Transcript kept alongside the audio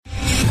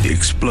the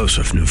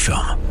explosive new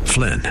film,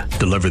 Flynn,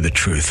 Deliver the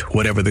Truth,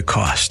 Whatever the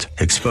Cost,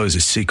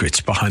 exposes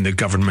secrets behind the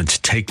government's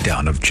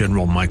takedown of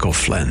General Michael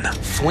Flynn.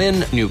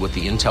 Flynn knew what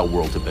the intel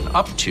world had been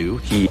up to.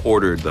 He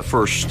ordered the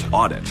first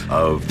audit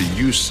of the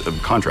use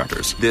of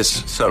contractors.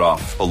 This set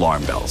off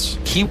alarm bells.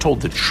 He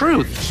told the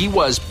truth. He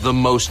was the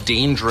most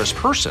dangerous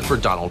person for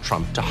Donald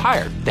Trump to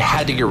hire. They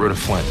had to get rid of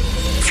Flynn.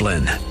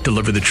 Flynn,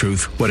 Deliver the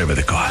Truth, Whatever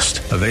the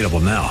Cost. Available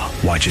now.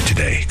 Watch it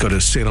today. Go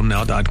to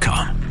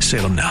salemnow.com.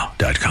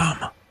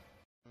 salemnow.com.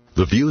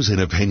 The views and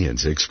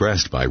opinions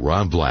expressed by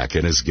Rob Black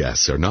and his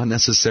guests are not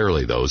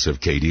necessarily those of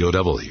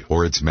KDOW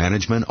or its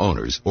management,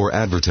 owners, or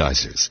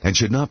advertisers, and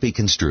should not be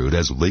construed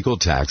as legal,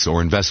 tax,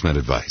 or investment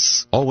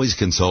advice. Always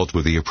consult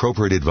with the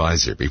appropriate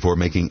advisor before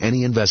making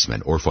any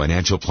investment or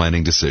financial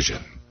planning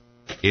decision.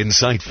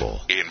 Insightful,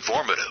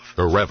 informative,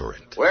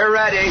 irreverent. We're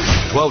ready.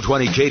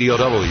 1220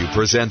 KDOW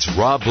presents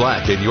Rob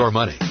Black and Your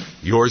Money.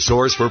 Your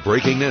source for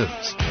breaking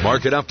news,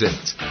 market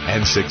updates,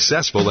 and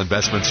successful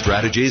investment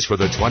strategies for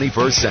the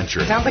 21st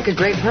century. Sounds like a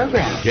great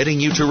program.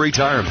 Getting you to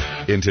retirement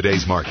in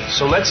today's market.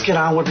 So let's get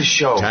on with the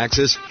show.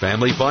 Taxes,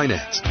 family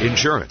finance,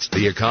 insurance,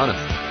 the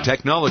economy,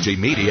 technology,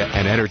 media,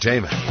 and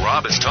entertainment.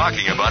 Rob is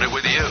talking about it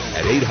with you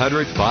at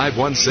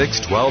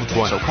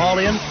 800-516-1220. So call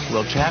in,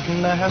 we'll chat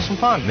and have some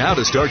fun. Now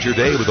to start your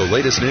day with the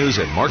latest news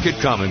and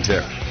market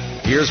commentary.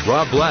 Here's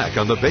Rob Black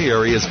on the Bay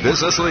Area's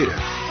business leader,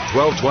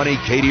 1220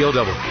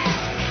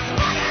 KDOW.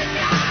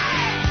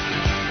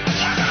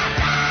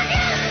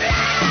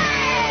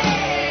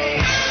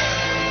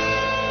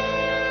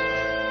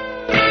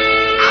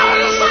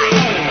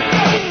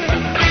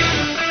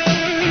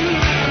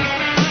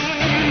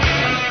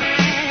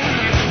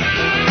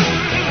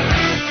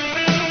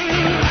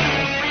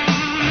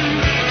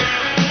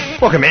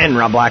 Welcome in,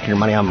 Rob Black and Your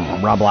Money.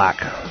 I'm Rob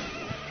Black.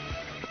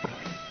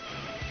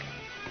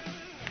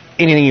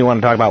 Anything you want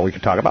to talk about, we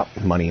could talk about.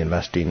 Money,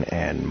 investing,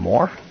 and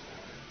more.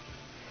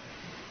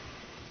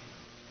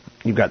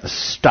 You've got the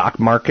stock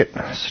market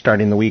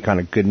starting the week on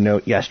a good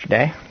note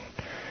yesterday.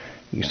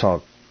 You saw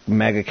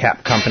mega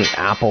cap company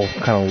Apple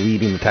kind of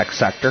leading the tech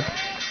sector.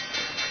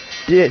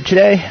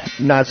 Today,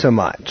 not so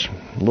much.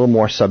 A little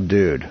more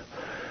subdued.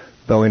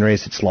 Boeing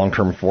raised its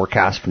long-term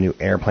forecast for new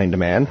airplane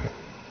demand.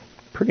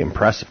 Pretty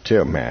impressive,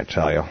 too, man, I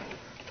tell you.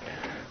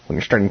 When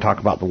you're starting to talk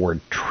about the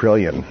word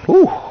trillion,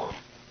 whew.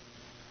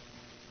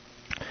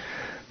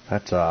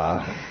 That's,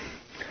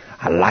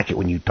 I like it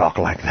when you talk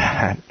like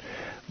that.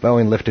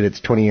 Boeing lifted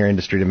its 20-year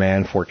industry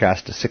demand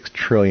forecast to $6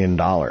 trillion.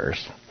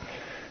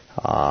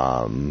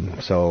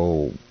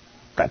 So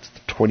that's the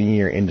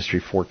 20-year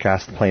industry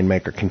forecast. The plane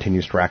maker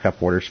continues to rack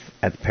up orders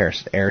at the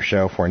Paris Air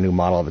Show for a new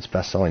model of its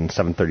best-selling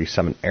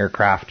 737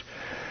 aircraft,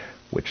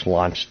 which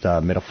launched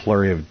amid a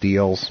flurry of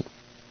deals.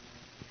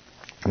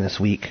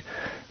 This week,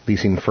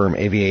 leasing firm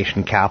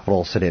Aviation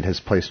Capital said it has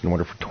placed an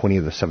order for 20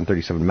 of the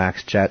 737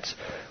 MAX jets,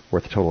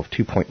 worth a total of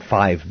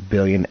 $2.5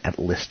 billion at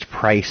list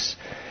price.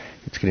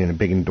 It's getting a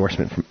big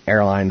endorsement from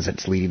airlines.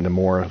 It's leading to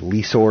more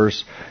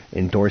lessors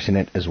endorsing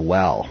it as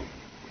well.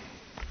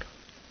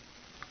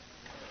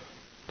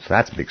 So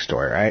that's a big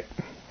story, right?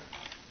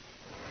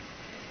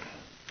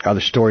 Other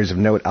stories of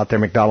note out there.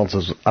 McDonald's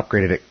has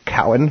upgraded at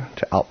Cowen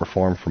to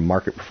outperform from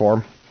market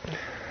reform.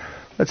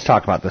 Let's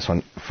talk about this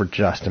one for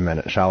just a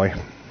minute, shall we?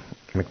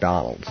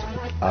 McDonald's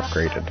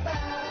upgraded.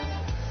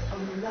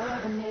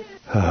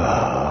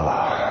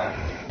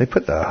 They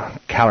put the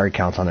calorie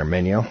counts on their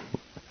menu,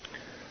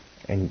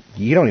 and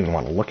you don't even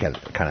want to look at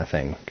it, kind of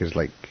thing, because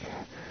like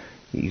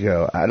you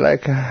go, I'd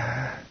like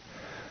a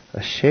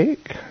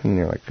shake, and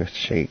you're like, the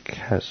shake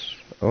has,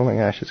 oh my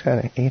gosh, it's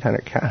got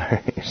 800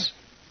 calories.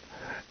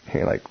 And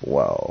you're like,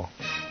 whoa,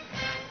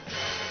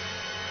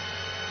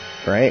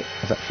 right?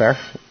 Is that fair?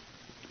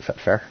 Is that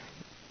fair?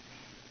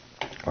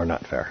 Or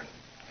not fair?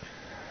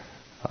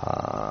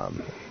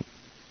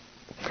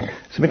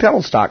 So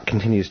McDonald's stock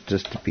continues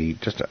just to be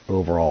just an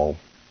overall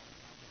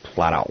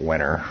flat-out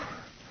winner.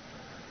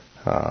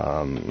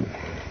 And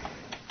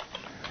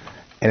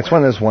it's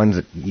one of those ones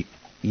that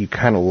you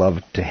kind of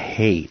love to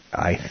hate,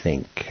 I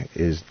think,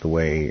 is the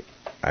way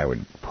I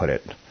would put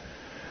it.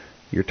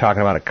 You're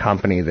talking about a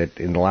company that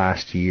in the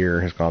last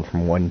year has gone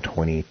from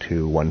 120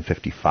 to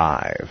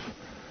 155.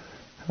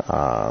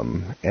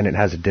 And it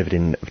has a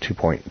dividend of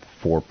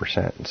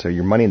 2.4%. So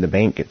your money in the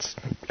bank gets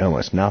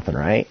almost nothing,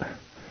 right?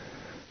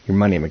 Your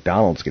money at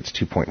McDonald's gets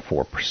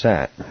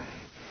 2.4%.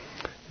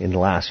 In the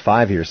last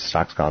 5 years, the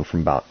stock's gone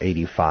from about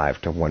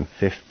 85 to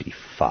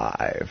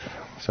 155.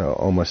 So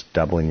almost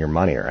doubling your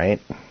money,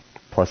 right?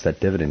 Plus that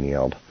dividend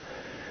yield.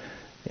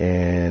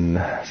 And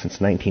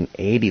since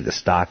 1980, the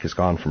stock has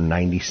gone from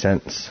 90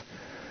 cents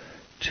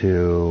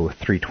to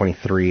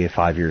 $3.23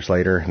 5 years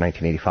later,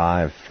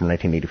 1985. From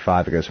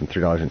 1985, it goes from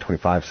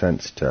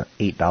 $3.25 to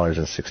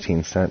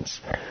 $8.16.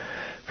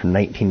 From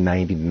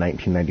 1990 to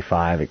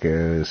 1995, it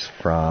goes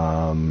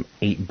from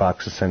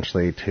 $8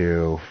 essentially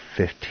to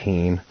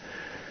 15.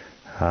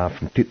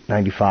 From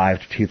 95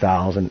 to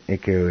 2000,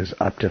 it goes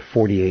up to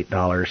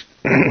 $48.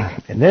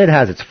 And then it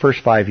has its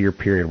first 5 year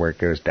period where it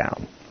goes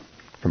down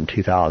from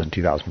 2000 to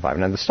 2005.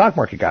 Now, the stock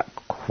market got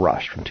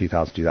crushed from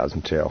 2000 to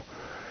 2002.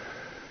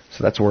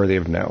 So that's worthy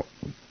of note.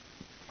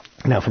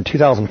 Now, from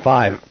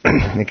 2005,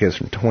 it goes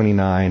from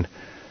 29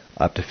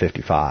 up to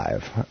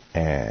 55.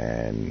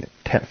 And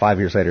 5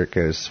 years later, it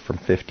goes from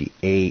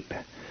 58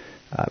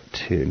 up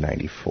to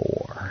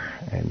 94.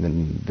 And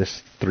then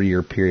this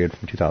 3-year period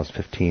from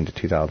 2015 to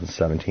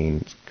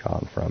 2017, it's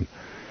gone from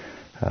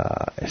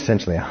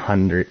essentially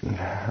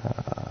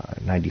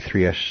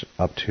 193-ish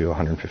up to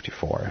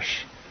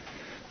 154-ish.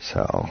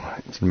 So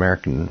it's an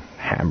American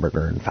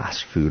hamburger and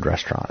fast food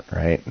restaurant,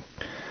 right?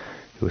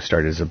 It was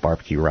started as a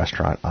barbecue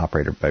restaurant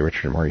operated by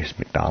Richard and Maurice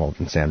McDonald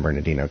in San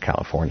Bernardino,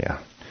 California.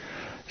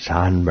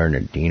 San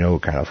Bernardino,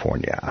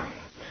 California.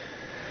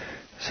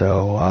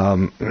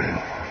 So,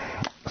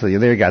 so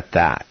there you got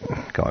that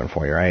going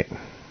for you, right?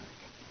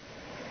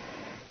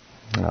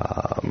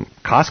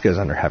 Costco is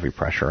under heavy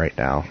pressure right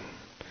now.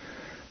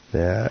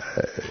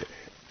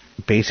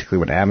 Basically,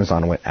 when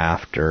Amazon went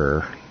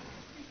after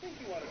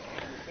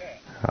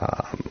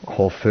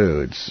Whole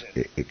Foods,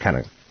 it kind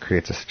of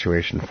creates a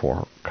situation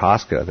for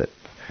Costco that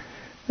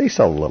they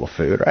sell a little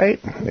food, right?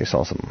 They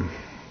sell some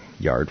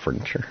yard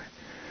furniture.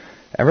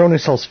 Everyone who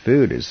sells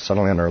food is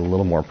suddenly under a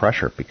little more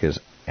pressure because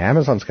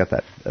Amazon's got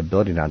that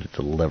ability now to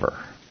deliver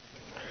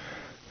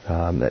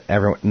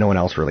that no one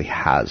else really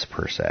has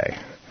per se.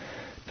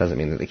 Doesn't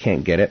mean that they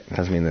can't get it.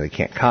 Doesn't mean that they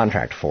can't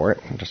contract for it.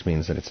 It just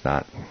means that it's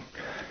not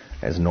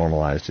as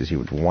normalized as you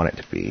would want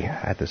it to be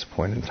at this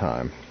point in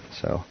time.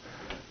 So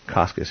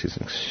Costco sees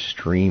an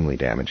extremely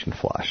damaging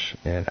flush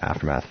in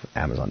aftermath of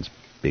Amazon's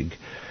big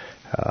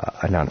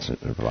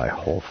announcement by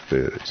Whole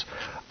Foods.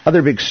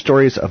 Other big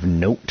stories of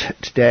note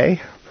today,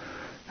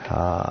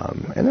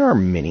 and there are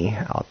many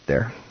out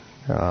there.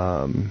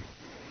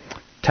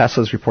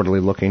 Tesla's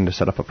reportedly looking to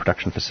set up a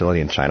production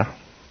facility in China.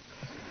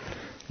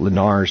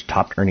 Lennar's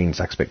topped earnings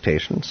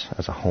expectations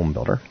as a home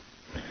builder.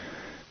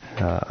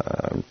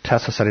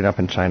 Tesla setting up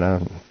in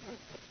China,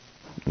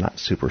 not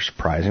super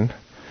surprising.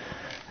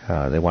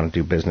 They want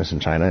to do business in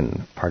China,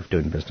 and part of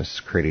doing business is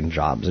creating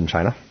jobs in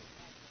China.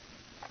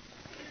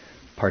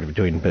 Part of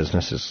doing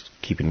business is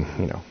keeping,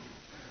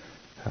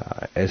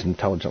 as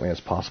intelligently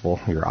as possible,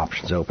 your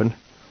options open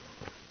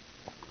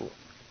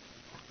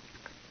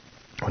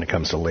when it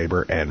comes to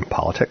labor and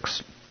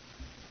politics.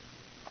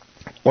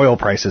 Oil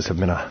prices have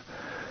been a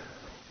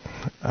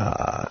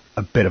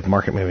bit of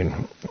market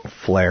moving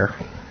flare.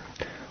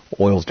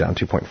 Oil's down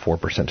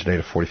 2.4% today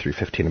to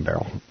 $43.15 a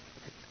barrel.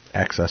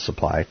 Excess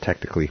supply,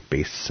 technically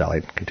base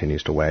selling,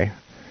 continues to weigh.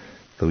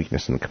 The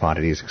weakness in the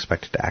commodity is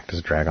expected to act as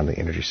a drag on the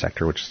energy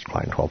sector, which has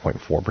declined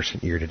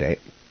 12.4% year-to-date,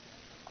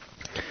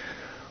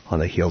 on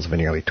the heels of a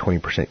nearly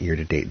 20%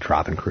 year-to-date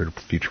drop in crude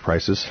future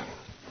prices.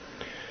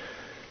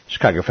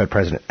 Chicago Fed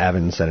President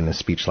Evans said in a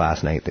speech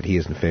last night that he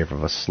is in favor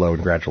of a slow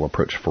and gradual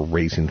approach for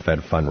raising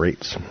Fed fund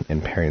rates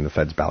and paring the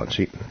Fed's balance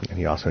sheet. And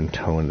he also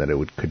intoned that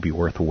it could be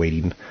worth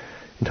waiting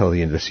until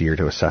the end of this year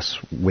to assess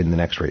when the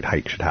next rate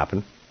hike should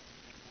happen.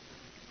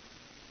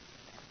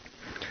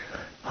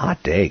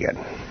 Hot day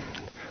again.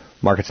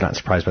 Market's not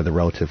surprised by the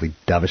relatively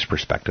dovish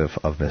perspective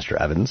of Mr.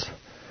 Evans.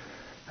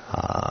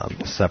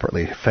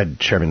 Separately, Fed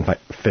Chairman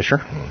Fisher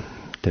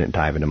didn't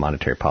dive into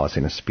monetary policy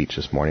in a speech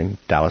this morning.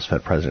 Dallas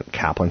Fed President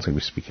Kaplan's going to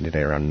be speaking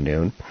today around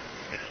noon.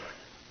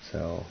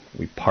 So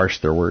we parse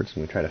their words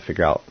and we try to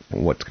figure out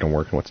what's going to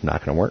work and what's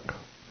not going to work.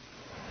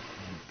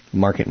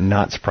 Market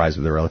not surprised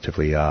with the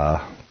relatively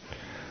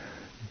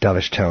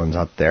dovish tones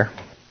out there.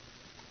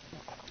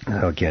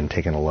 So again,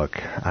 taking a look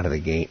out of the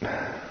gate,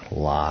 a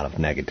lot of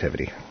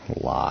negativity.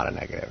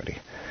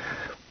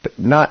 But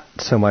not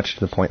so much to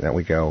the point that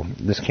we go,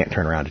 this can't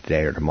turn around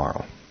today or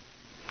tomorrow.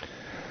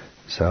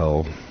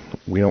 So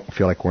we don't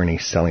feel like we're in a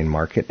selling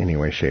market in any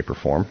way, shape, or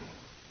form.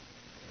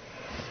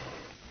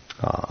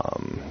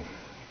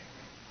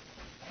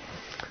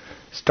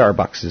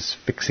 Starbucks is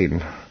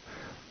fixing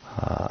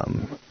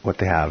what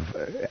they have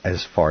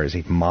as far as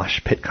a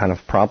mosh pit kind of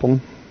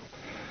problem,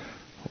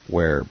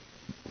 where,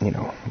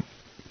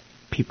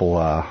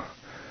 people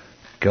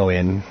go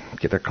in,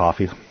 get their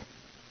coffee,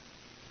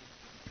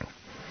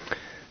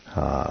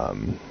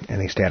 and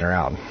they stand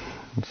around.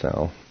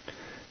 So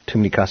too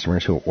many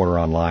customers who order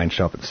online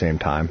show up at the same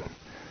time.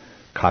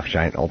 Coffee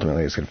Giant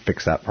ultimately is going to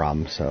fix that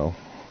problem, so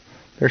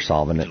they're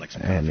solving it.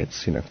 And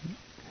it's,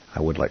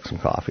 I would like some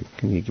coffee.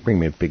 Can you bring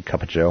me a big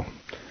cup of Joe?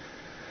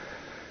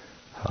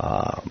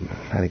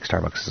 I think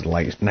Starbucks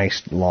is a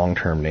nice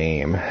long-term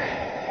name.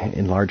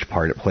 In large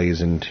part, it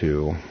plays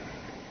into,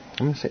 I'm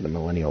going to say, the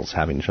millennials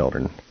having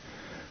children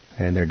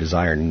and their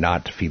desire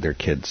not to feed their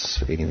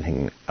kids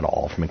anything at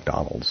all from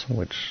McDonald's,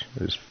 which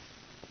is,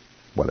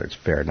 whether it's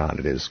fair or not,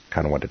 it is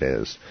kind of what it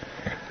is.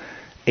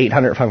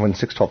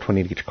 800-516-1220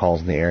 to get your calls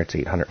in the air. It's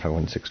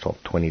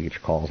 800-516-1220 to get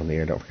your calls in the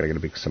air. Don't forget, I got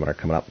a big seminar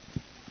coming up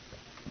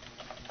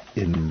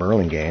in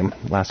Burlingame.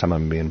 Last time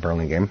I'm going to be in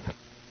Burlingame.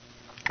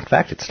 In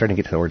fact, it's starting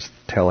to get towards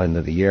the tail end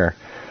of the year,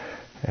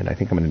 and I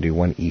think I'm going to do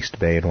one East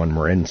Bay and one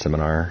Marin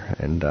seminar,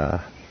 and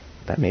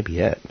that may be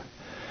it.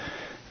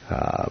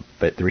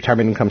 But the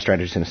Retirement Income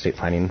Strategies and Estate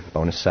Planning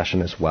bonus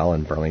session as well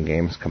in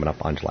Burlingame is coming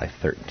up on July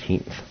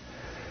 13th.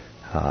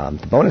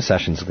 The bonus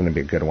session is going to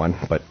be a good one,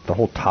 but the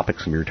whole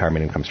topic's going to be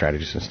retirement income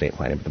strategies and estate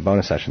planning. But the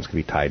bonus session is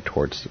going to be tied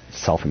towards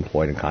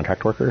self-employed and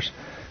contract workers.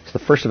 So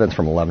the first event's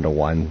from 11 to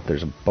 1.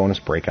 There's a bonus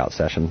breakout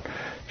session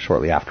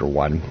shortly after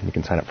 1. You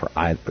can sign up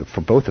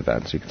for both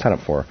events. You can sign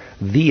up for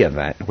the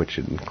event, which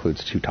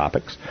includes 2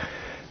 topics,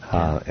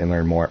 and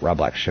learn more at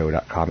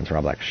robblackshow.com. It's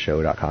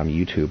robblackshow.com.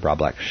 YouTube, Rob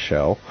Black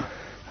Show.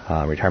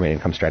 Retirement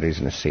income strategies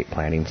and estate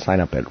planning. Sign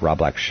up at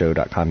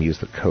robblackshow.com. Use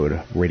the code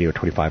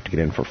radio25 to get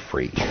in for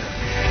free.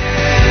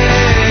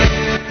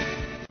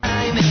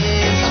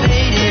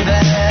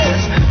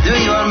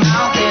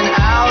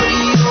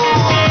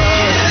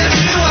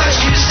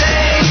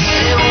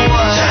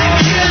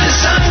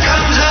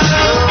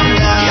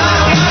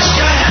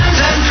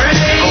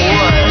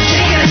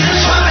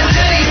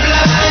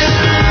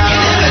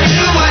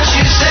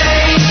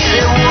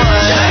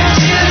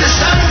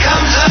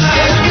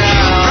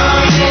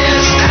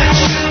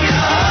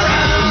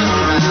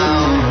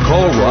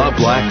 Call Rob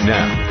Black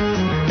now.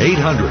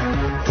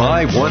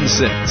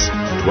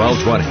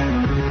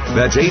 800-516-1220.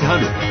 That's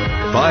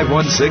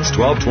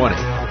 800-516-1220.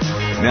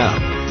 Now,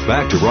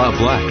 back to Rob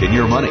Black and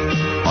Your Money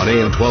on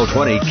AM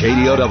 1220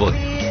 KDOW.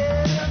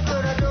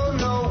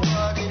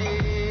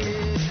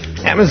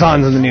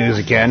 Amazon's in the news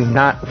again,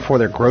 not for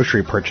their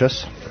grocery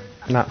purchase,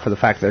 not for the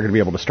fact that they're going to be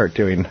able to start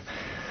doing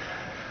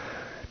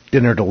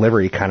dinner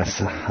delivery kind of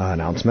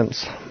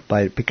announcements,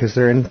 but because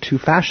they're into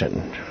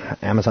fashion.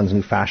 Amazon's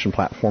new fashion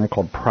platform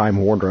called Prime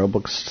Wardrobe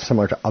looks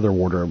similar to other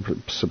wardrobe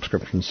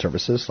subscription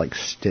services like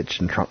Stitch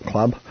and Trunk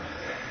Club.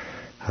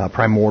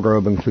 Prime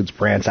Wardrobe includes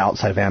brands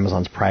outside of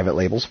Amazon's private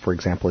labels, for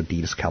example,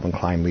 Adidas, Calvin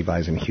Klein,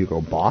 Levi's, and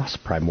Hugo Boss.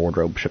 Prime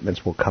Wardrobe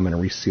shipments will come in a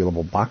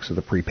resealable box with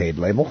a prepaid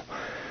label.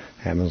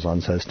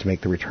 Amazon says to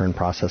make the return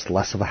process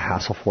less of a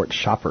hassle for its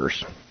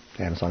shoppers.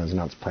 Amazon has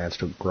announced plans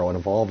to grow and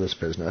evolve this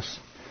business.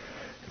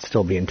 It's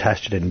still being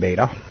tested in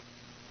beta,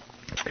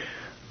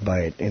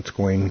 but it's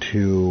going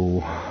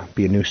to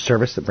be a new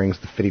service that brings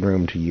the fitting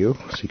room to you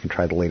so you can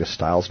try the latest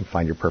styles and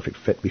find your perfect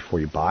fit before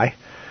you buy.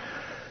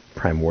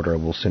 Prime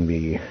Wardrobe will soon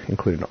be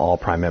included in all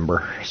Prime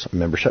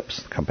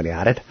memberships the company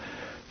added.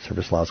 The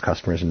service allows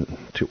customers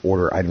to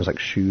order items like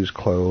shoes,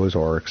 clothes,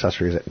 or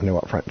accessories at no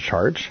upfront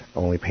charge,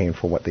 only paying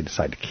for what they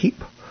decide to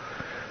keep.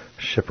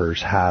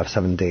 Shippers have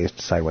 7 days to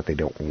decide what they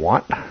don't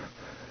want.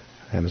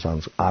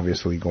 Amazon's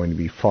obviously going to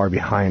be far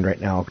behind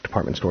right now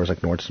department stores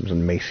like Nordstrom's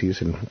and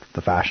Macy's in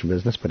the fashion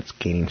business, but it's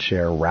gaining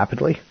share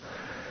rapidly.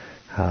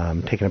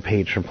 Taking a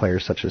page from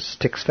players such as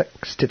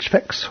Stitch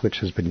Fix, which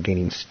has been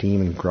gaining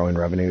steam and growing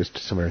revenues to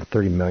somewhere in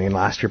 $30 million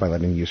last year by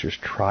letting users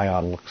try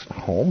on looks at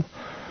home.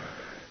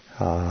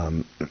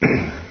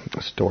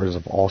 Stores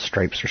of all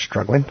stripes are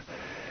struggling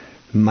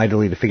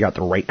mightily to figure out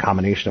the right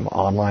combination of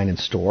online and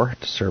store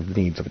to serve the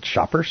needs of its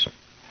shoppers.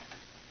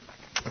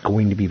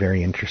 Going to be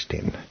very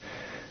interesting.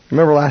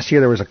 Remember last year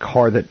there was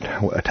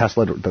a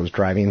Tesla that was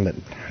driving that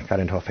got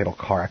into a fatal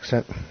car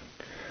accident?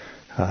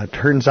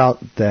 Turns out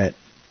that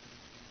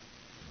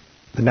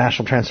the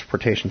National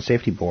Transportation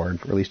Safety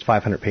Board released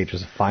 500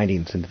 pages of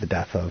findings into the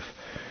death of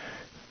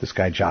this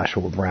guy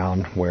Joshua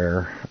Brown,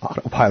 where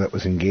autopilot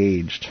was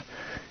engaged.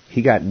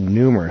 He got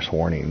numerous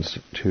warnings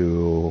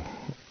to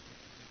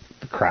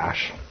the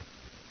crash.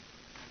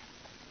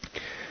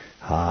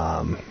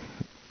 The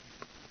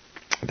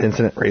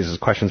incident raises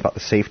questions about the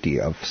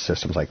safety of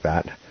systems like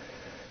that.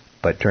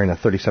 But during a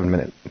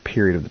 37-minute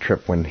period of the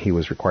trip when he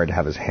was required to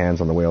have his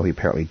hands on the wheel, he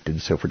apparently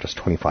did so for just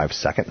 25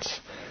 seconds.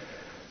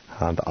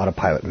 The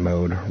autopilot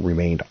mode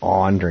remained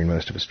on during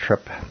most of his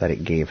trip, that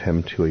it gave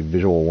him to a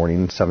visual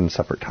warning 7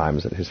 separate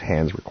times that his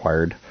hands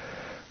required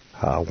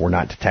were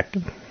not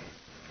detected.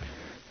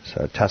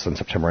 So Tesla in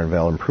September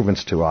unveiled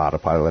improvements to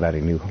autopilot,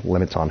 adding new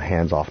limits on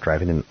hands-off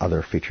driving and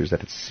other features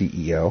that its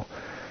CEO,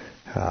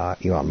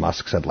 Elon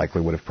Musk, said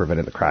likely would have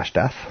prevented the crash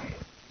death.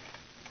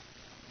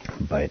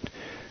 But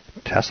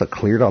Tesla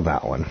cleared on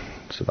that one,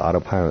 so the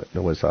autopilot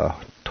was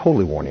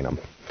totally warning him.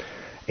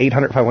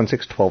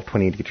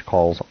 800-516-1220 to get your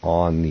calls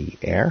on the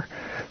air.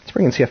 Let's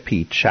bring in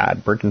CFP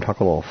Chad Burton, talk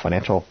a little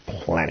financial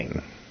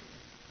planning.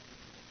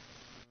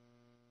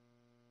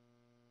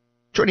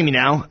 Joining me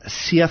now,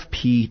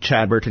 CFP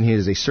Chad Burton. He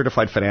is a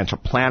certified financial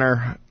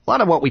planner. A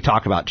lot of what we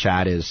talk about,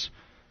 Chad, is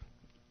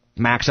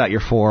max out your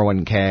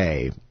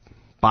 401k,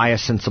 buy a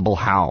sensible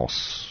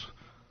house,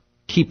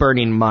 keep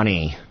earning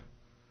money,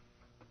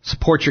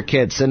 support your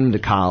kids, send them to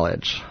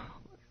college.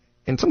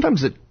 And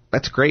sometimes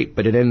that's great,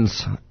 but it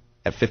ends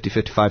at 50,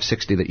 55,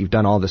 60 that you've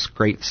done all this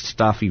great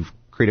stuff, you've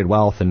created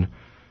wealth, and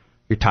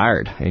you're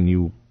tired, and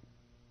you're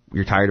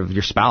tired of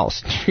your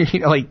spouse.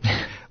 Like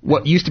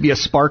what used to be a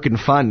spark and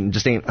fun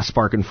just ain't a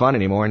spark and fun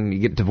anymore, and you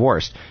get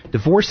divorced.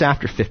 Divorce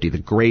after 50, the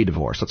gray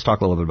divorce. Let's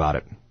talk a little bit about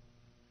it.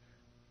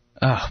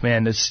 Oh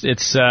man,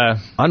 it's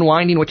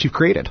unwinding what you've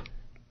created.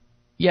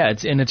 Yeah,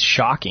 it's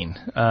shocking.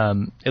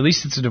 At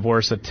least it's a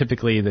divorce that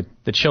typically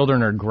the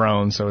children are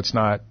grown, so it's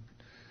not.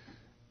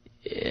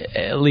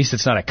 At least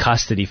it's not a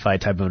custody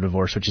fight type of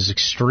divorce, which is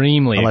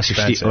extremely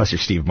expensive. Unless you're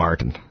Steve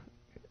Martin.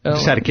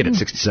 Just had a kid at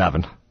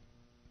 67.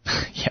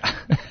 Yeah.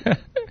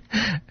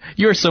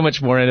 You are so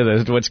much more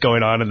into what's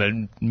going on in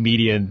the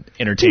media and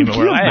entertainment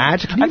world. I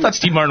thought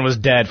Steve Martin was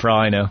dead for all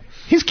I know.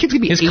 His kid's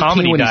gonna be 18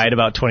 comedy died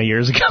about 20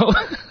 years ago.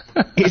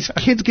 His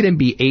kid's gonna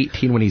be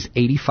 18 when he's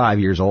 85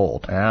 years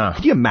old. Yeah.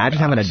 Could you imagine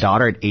having a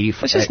daughter at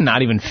 85? It's just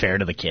not even fair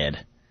to the kid.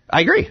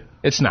 I agree.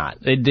 It's not.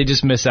 They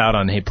just miss out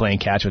on playing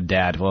catch with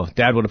Dad. Well,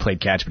 Dad would have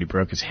played catch, but he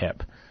broke his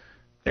hip.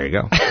 There you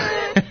go.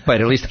 But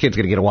at least the kid's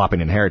going to get a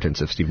whopping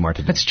inheritance if Steve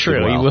Martin. That's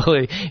true.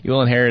 Well. He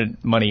will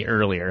inherit money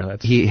earlier.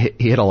 He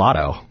hit a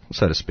lotto,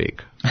 so to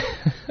speak.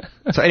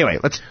 So anyway,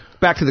 let's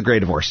back to the gray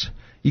divorce.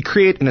 You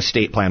create an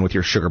estate plan with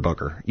your sugar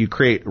booger. You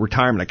create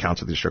retirement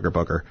accounts with your sugar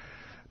booger.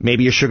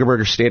 Maybe your sugar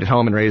booger stayed at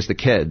home and raised the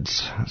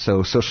kids.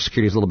 So Social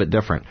Security is a little bit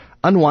different.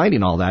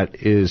 Unwinding all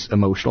that is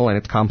emotional and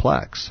it's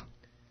complex.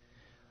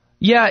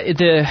 Yeah,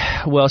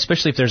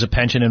 especially if there's a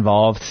pension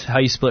involved, how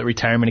you split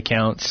retirement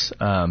accounts.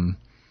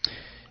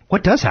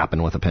 What does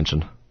happen with a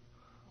pension?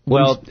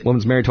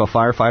 Woman's married to a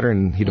firefighter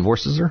and he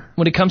divorces her?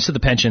 When it comes to the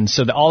pension,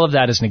 so all of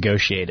that is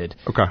negotiated.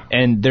 Okay.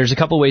 And there's a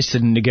couple ways to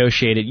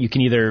negotiate it.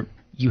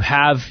 You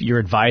have your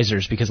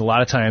advisors, because a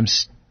lot of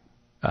times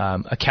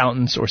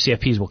accountants or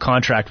CFPs will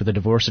contract with a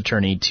divorce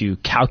attorney to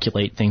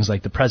calculate things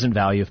like the present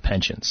value of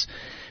pensions.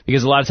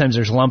 Because a lot of times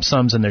there's lump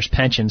sums and there's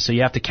pensions, so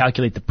you have to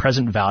calculate the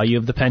present value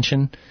of the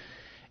pension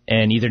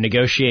and either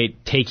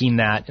negotiate taking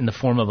that in the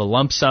form of a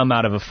lump sum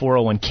out of a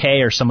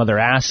 401k or some other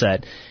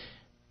asset.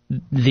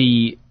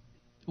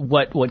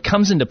 What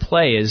comes into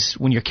play is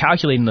when you're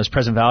calculating those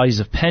present values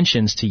of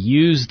pensions to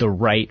use the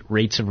right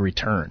rates of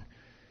return.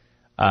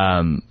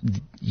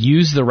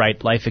 Use the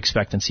right life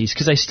expectancies,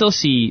 because I still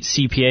see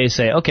CPAs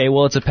say, okay,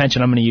 well, it's a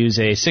pension, I'm going to use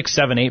a 6,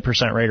 7,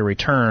 8% rate of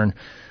return,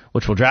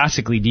 which will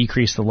drastically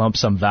decrease the lump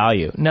sum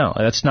value. No,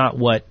 that's not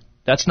what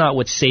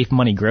safe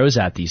money grows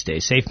at these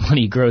days. Safe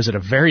money grows at a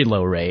very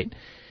low rate,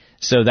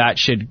 so that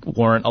should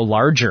warrant a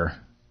larger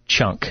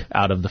chunk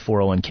out of the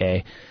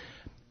 401k.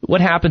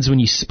 What happens when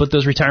you split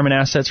those retirement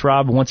assets,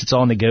 Rob, once it's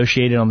all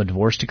negotiated on the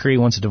divorce decree,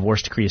 once the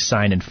divorce decree is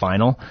signed and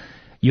final,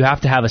 you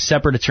have to have a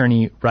separate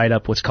attorney write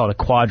up what's called a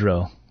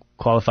quadro,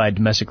 Qualified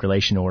Domestic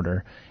Relation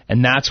Order,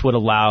 and that's what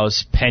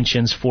allows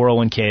pensions,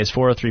 401ks,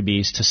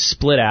 403bs to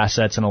split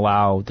assets and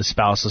allow the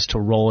spouses to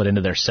roll it into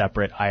their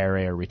separate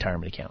IRA or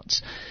retirement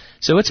accounts.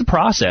 So it's a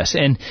process,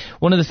 and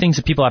one of the things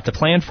that people have to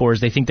plan for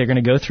is they think they're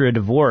going to go through a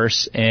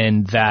divorce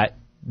and that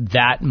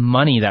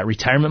money, that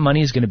retirement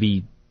money, is going to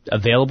be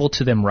available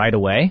to them right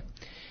away.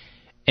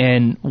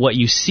 And what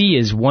you see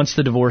is once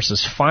the divorce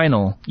is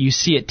final, you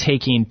see it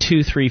taking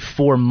 2, 3,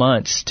 4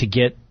 months to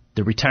get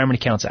the retirement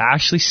accounts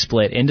actually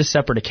split into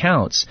separate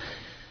accounts,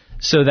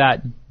 so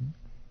that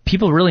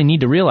people really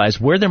need to realize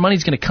where their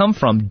money's going to come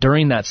from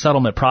during that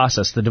settlement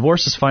process. The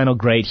divorce is final,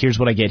 great, here's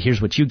what I get,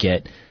 here's what you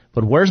get,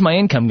 but where's my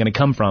income going to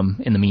come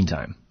from in the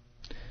meantime?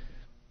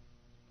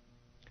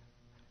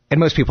 And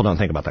most people don't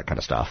think about that kind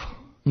of stuff.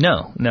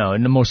 No,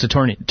 and most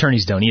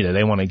attorneys don't either.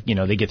 They want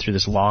to, they get through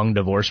this long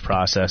divorce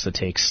process that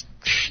takes,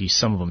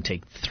 some of them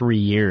take 3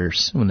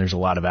 years when there's a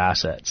lot of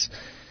assets.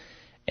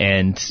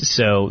 And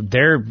so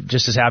they're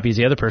just as happy as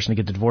the other person to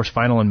get the divorce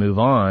final and move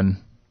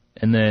on.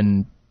 And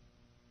then,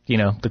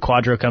 the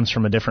quadro comes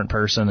from a different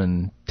person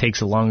and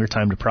takes a longer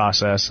time to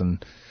process,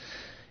 and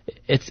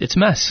it's a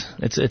mess.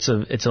 It's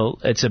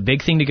a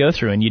big thing to go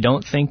through, and you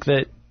don't think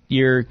that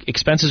your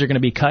expenses are going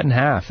to be cut in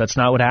half. That's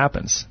not what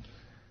happens.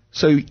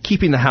 So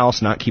keeping the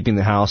house, not keeping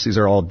the house, these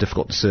are all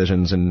difficult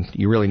decisions, and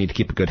you really need to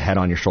keep a good head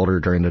on your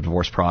shoulder during the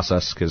divorce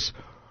process, because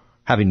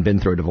having been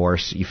through a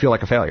divorce, you feel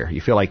like a failure.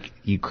 You feel like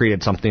you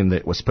created something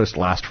that was supposed to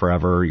last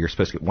forever. You're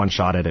supposed to get one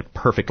shot at it,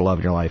 perfect love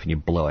in your life, and you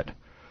blow it.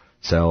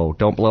 So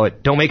don't blow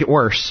it. Don't make it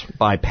worse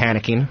by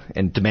panicking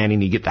and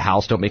demanding you get the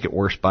house. Don't make it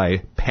worse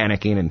by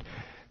panicking and,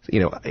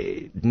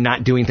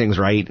 not doing things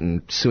right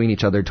and suing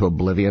each other to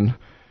oblivion.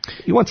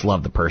 You once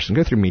loved the person.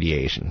 Go through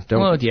mediation.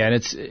 And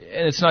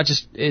it's not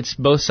just, it's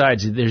both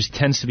sides. There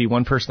tends to be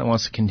one person that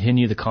wants to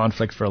continue the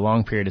conflict for a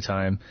long period of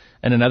time,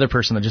 and another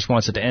person that just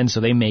wants it to end, so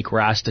they make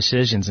rash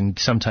decisions and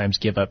sometimes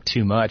give up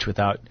too much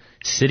without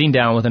sitting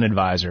down with an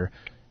advisor,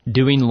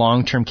 doing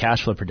long-term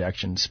cash flow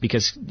projections.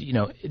 Because,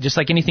 just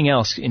like anything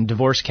else, in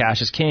divorce,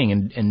 cash is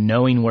king, and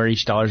knowing where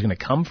each dollar is going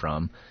to come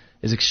from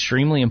is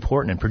extremely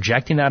important, and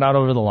projecting that out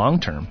over the long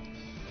term.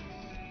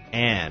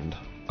 And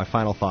my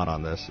final thought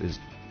on this is,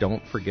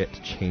 don't forget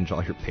to change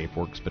all your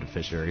paperwork's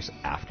beneficiaries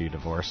after you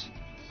divorce.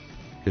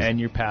 And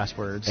your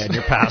passwords.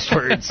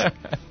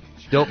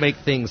 Don't make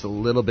things a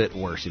little bit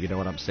worse, if you know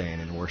what I'm saying,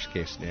 in the worst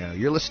case scenario.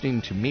 You're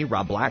listening to me,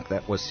 Rob Black.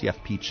 That was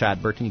CFP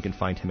Chad Burton. You can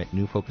find him at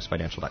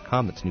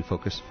newfocusfinancial.com. That's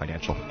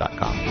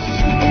newfocusfinancial.com.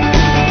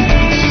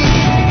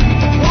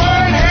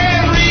 One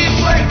hand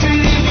reflected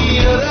in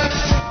the other.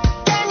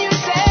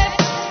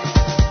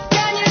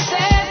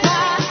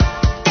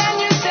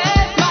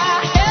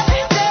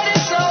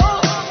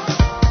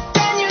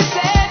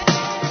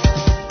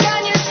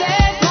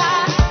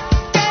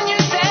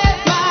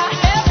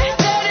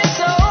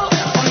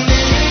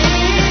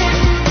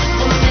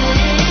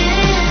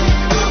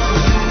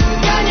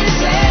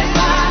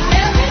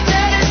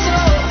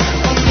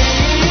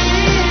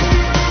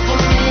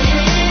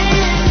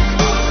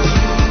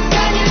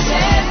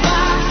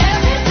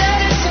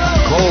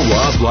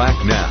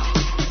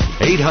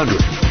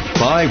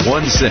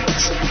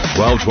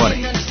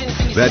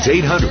 800-516-1220. That's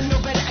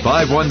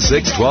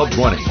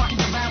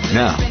 800-516-1220.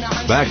 Now,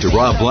 back to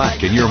Rob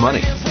Black and Your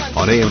Money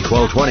on AM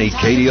 1220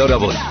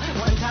 KDOW.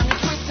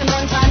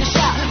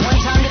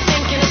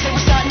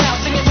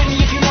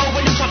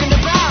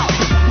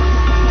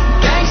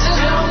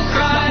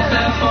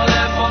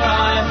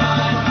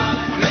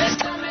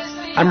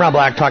 I'm Rob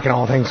Black, talking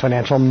all things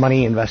financial,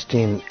 money,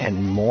 investing,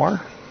 and more.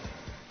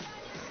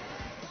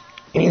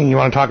 Anything you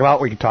want to talk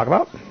about, we can talk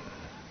about.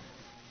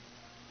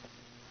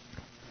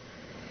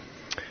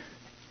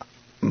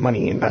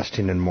 Money,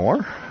 investing, and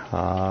more.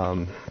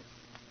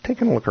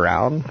 Taking a look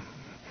around.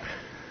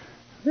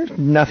 There's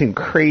nothing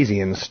crazy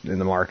in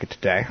the market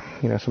today.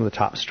 You know, some of the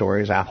top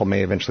stories: Apple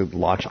may eventually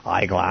launch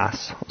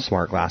eyeglass,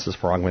 smart glasses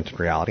for augmented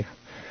reality.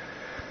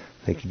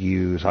 They could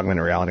use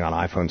augmented reality on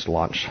iPhones to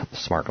launch the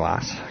smart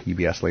glass.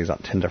 UBS lays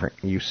out 10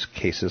 different use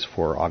cases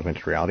for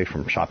augmented reality,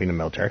 from shopping to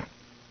military.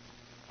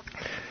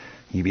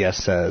 UBS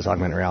says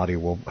augmented reality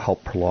will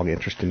help prolong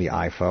interest in the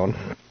iPhone.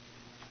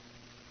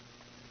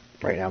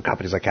 Right now,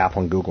 companies like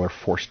Apple and Google are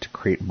forced to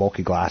create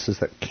bulky glasses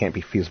that can't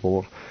be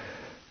feasible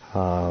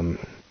to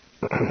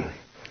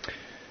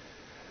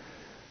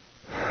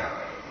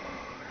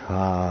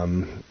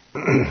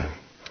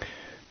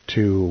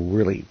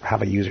really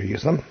have a user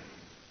use them.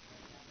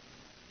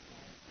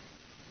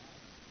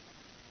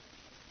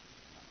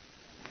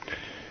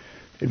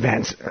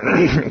 Advanced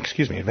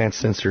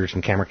sensors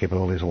and camera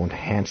capabilities will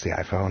enhance the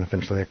iPhone.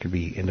 Eventually, there could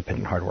be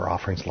independent hardware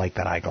offerings like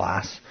that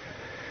eyeglass.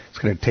 It's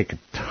going to take a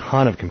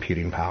ton of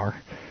computing power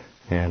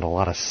and a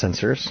lot of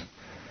sensors.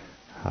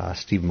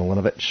 Steve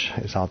Milinovich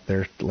is out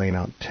there laying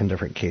out 10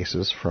 different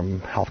cases,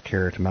 from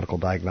healthcare to medical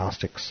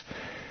diagnostics.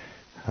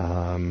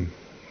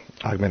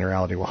 Augmented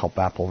reality will help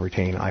Apple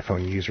retain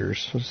iPhone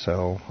users,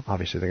 so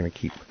obviously they're going to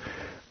keep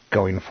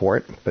going for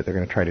it, but they're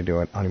going to try to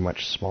do it on a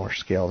much smaller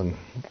scale than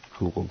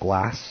Google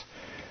Glass,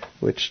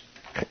 which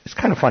is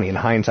kind of funny. In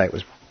hindsight,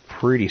 was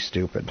pretty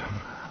stupid.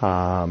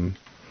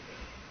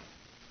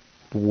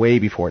 Way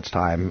before its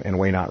time and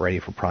way not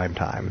ready for prime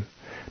time.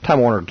 Time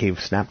Warner gave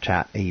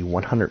Snapchat a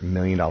 $100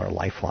 million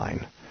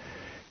lifeline.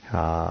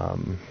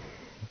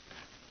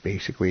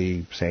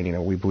 Basically saying, you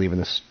know, we believe in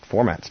this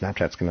format.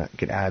 Snapchat's going to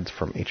get ads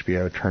from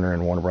HBO, Turner,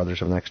 and Warner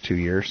Brothers over the next 2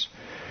 years.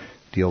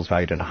 Deals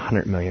valued at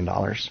 $100 million.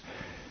 Ellen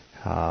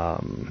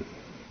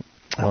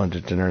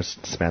DeGeneres,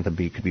 Samantha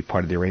Bee could be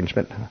part of the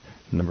arrangement.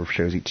 The number of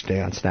shows each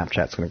day on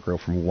Snapchat is going to grow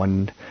from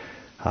 1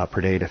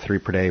 per day to 3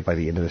 per day by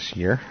the end of this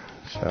year.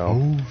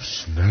 So,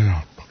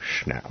 snap.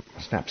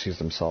 Snap sees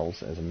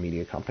themselves as a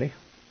media company.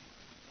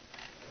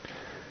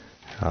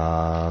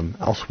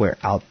 Elsewhere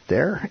out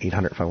there,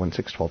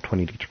 800-516-1220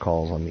 to get your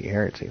calls on the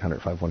air. It's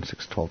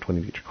 800-516-1220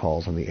 to get your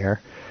calls on the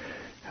air.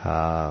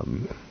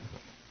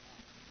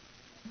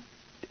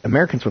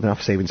 Americans with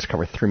enough savings to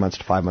cover 3 months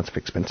to 5 months of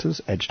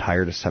expenses edged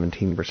higher to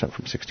 17%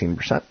 from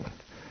 16%.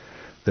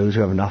 Those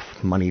who have enough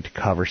money to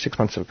cover 6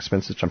 months of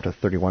expenses jumped to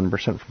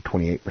 31% from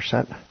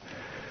 28%.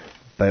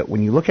 But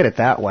when you look at it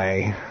that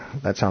way,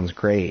 that sounds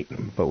great.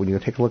 But when you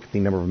take a look at the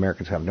number of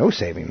Americans who have no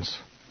savings,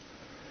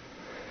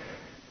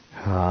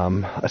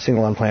 a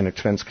single unplanned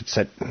expense could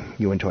set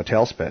you into a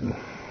tailspin.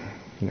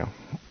 You know,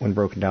 when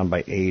broken down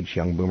by age,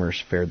 young boomers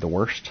fared the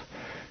worst.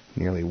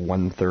 Nearly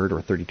 1/3,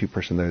 or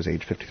 32% of those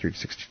aged 53 to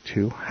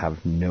 62,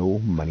 have no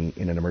money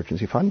in an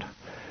emergency fund,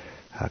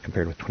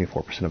 compared with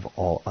 24% of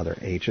all other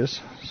ages.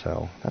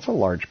 So that's a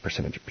large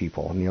percentage of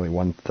people. Nearly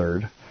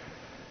 1/3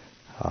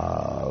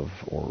 or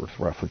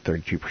roughly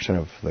 32%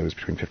 of those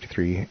between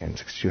 53 and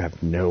 62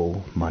 have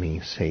no money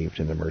saved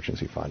in the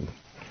emergency fund.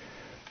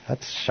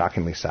 That's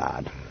shockingly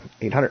sad.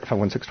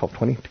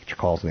 800-516-1220 to get your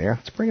calls in the air.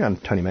 Let's bring on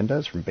Tony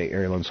Mendez from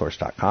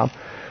BayAreaLoanSource.com.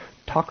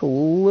 Talk a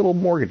little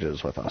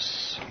mortgages with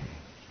us.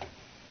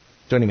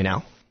 Joining me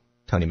now,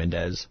 Tony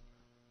Mendez,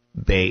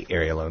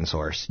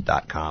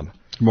 BayAreaLoanSource.com.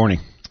 Good morning.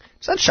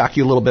 Does that shock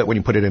you a little bit when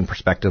you put it in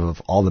perspective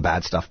of all the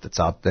bad stuff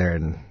that's out there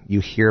and you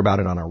hear about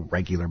it on a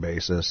regular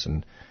basis?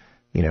 And,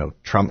 you know,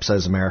 Trump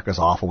says America's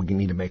awful, we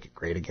need to make it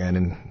great again,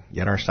 and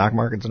yet our stock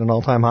market's at an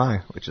all-time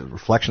high, which is a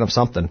reflection of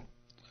something.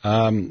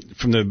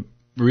 From the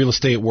real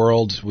estate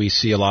world, we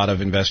see a lot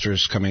of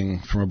investors coming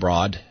from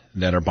abroad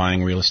that are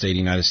buying real estate in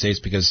the United States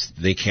because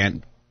they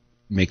can't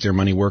make their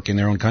money work in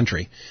their own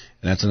country.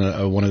 And that's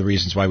one of the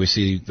reasons why we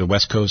see the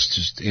West Coast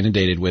just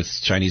inundated with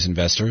Chinese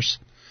investors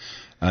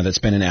that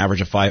spend an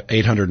average of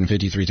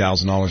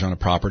 $853,000 on a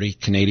property.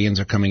 Canadians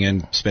are coming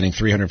in spending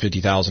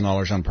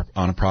 $350,000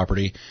 on a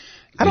property.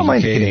 I don't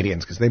mind the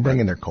Canadians because they bring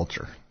in their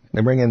culture.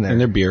 They bring in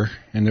their beer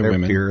and their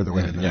women. Beer, their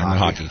women, and their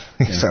hockey.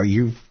 Yeah. So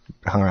you've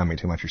hung around me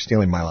too much. You're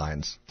stealing my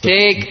lines.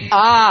 Take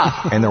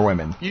off. And their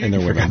women. And their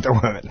women. Their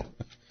women.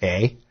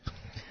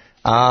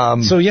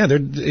 So yeah,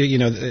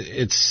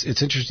 it's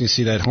interesting to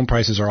see that home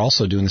prices are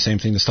also doing the same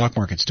thing the stock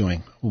market's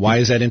doing. Why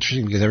is that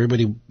interesting? Because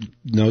everybody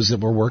knows that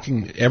we're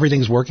working.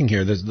 Everything's working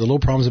here. There's the little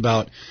problems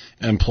about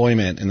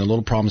employment and the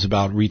little problems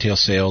about retail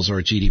sales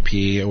or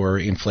GDP or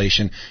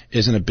inflation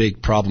isn't a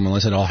big problem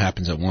unless it all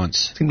happens at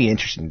once. It's going to be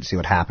interesting to see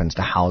what happens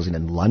to housing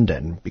in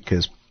London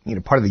because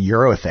part of the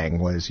euro thing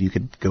was you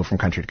could go from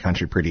country to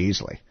country pretty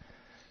easily.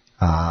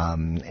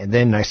 And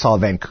then I saw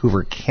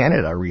Vancouver,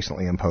 Canada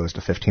recently imposed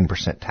a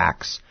 15%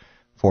 tax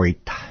for a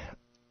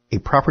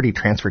property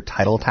transfer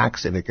title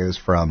tax if it goes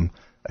from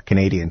a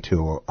Canadian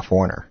to a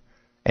foreigner.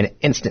 And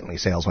instantly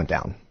sales went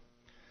down.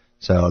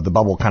 So the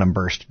bubble kind of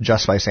burst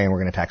just by saying we're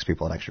going to tax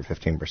people an extra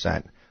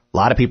 15%. A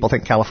lot of people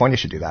think California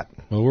should do that.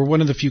 Well, we're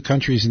one of the few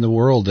countries in the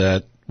world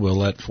that will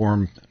let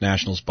foreign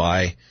nationals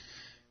buy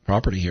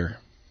property here.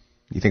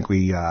 You think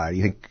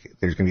you think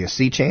there's going to be a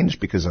sea change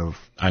because of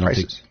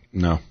prices?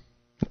 No.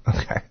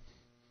 Okay.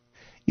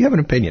 You have an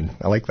opinion.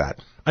 I like that.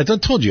 I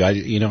told you, I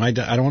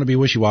don't want to be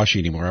wishy-washy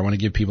anymore. I want to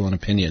give people an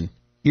opinion.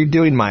 You're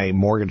doing my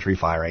mortgage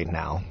refi right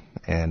now,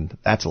 and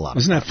that's a lot of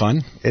fun. Isn't that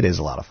fun? It is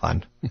a lot of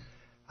fun.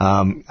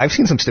 I've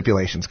seen some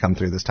stipulations come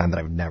through this time that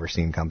I've never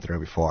seen come through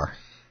before.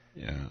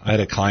 Yeah, I had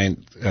a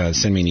client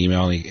send me an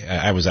email. And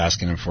I was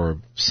asking him for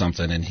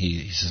something, and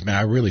he says, "Man,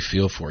 I really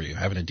feel for you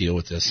having to deal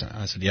with this." And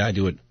I said, "Yeah, I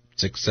do it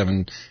 6,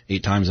 7,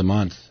 8 times a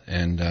month,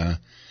 and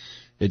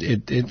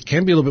it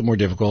can be a little bit more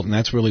difficult." And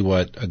that's really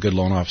what a good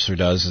loan officer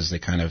does: is they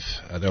kind of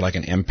they're like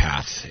an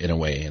empath in a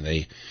way, and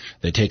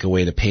they take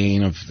away the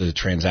pain of the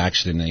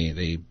transaction,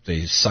 and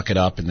they suck it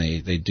up, and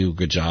they do a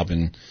good job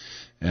and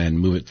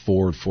move it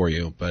forward for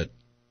you. But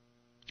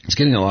it's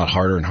getting a lot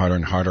harder and harder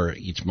and harder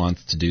each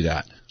month to do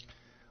that.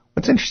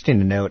 What's interesting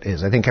to note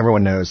is I think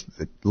everyone knows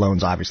that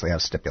loans obviously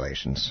have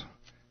stipulations.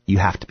 You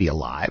have to be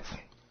alive.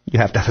 You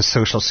have to have a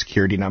social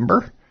security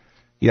number.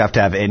 You have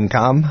to have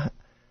income.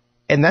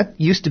 And that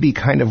used to be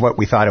kind of what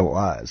we thought it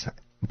was.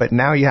 But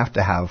now you have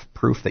to have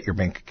proof that your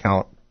bank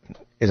account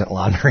isn't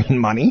laundering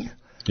money.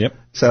 Yep.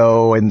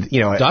 So,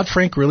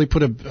 Dodd-Frank really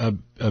put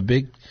a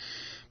big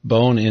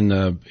bone in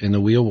the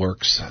wheel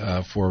works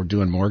for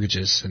doing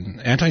mortgages.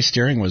 And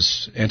anti-steering,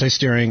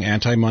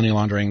 anti-money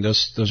laundering,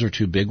 those are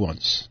 2 big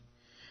ones.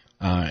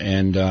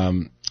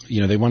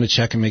 They want to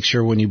check and make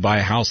sure when you buy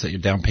a house that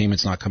your down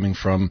payment's not coming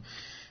from,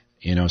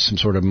 some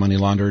sort of money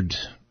laundered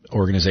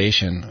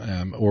organization,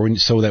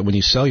 so that when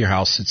you sell your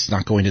house, it's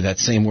not going to that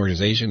same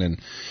organization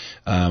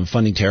and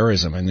funding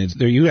terrorism. And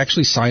you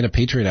actually sign a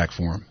Patriot Act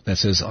form that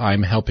says,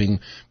 "I'm helping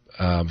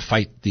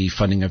fight the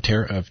funding of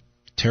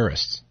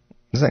terrorists."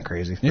 Isn't that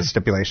crazy? Yeah. The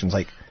stipulations,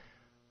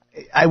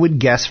 I would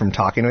guess from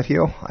talking with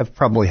you, I've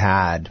probably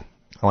had,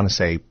 I want to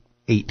say,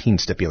 18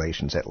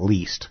 stipulations at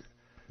least.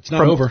 It's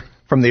not over.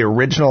 From the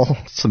original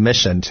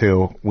submission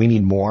to we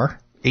need more,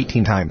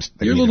 18 times.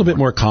 You're a little bit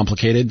more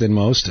complicated than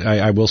most.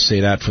 I will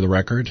say that for the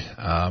record.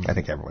 I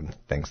think everyone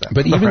thinks that.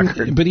 But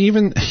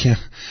even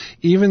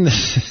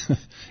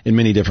in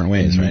many different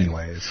ways, in right? many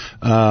ways.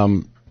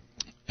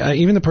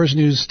 Even the person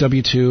who's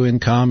W-2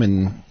 income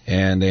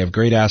and they have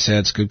great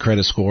assets, good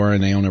credit score,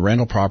 and they own a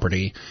rental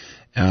property,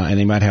 and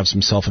they might have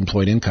some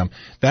self-employed income.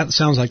 That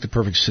sounds like the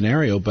perfect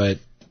scenario, but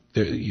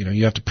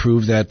you have to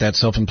prove that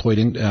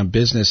self-employed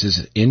business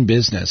is in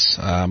business.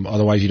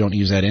 Otherwise, you don't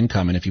use that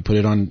income. And if you put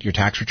it on your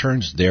tax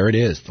returns, there it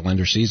is. The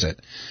lender sees it.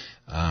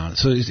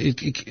 So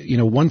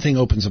one thing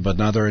opens up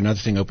another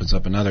thing opens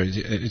up another.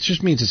 It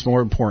just means it's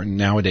more important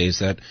nowadays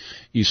that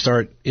you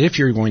start, if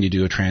you're going to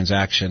do a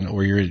transaction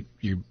or you're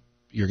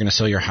going to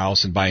sell your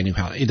house and buy a new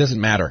house, it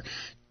doesn't matter.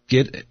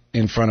 Get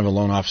in front of a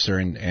loan officer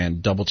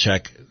and double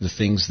check the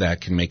things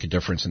that can make a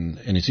difference. And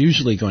it's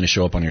usually going to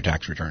show up on your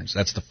tax returns.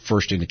 That's the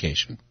first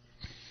indication.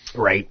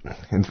 Right.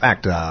 In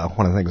fact,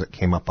 one of the things that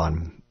came up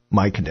on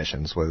my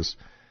conditions was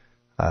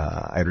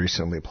I had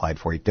recently applied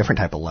for a different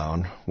type of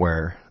loan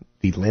where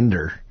the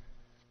lender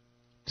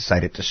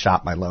decided to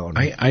shop my loan.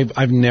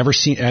 I've never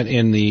seen,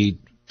 in the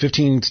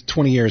 15 to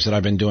 20 years that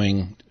I've been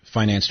doing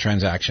finance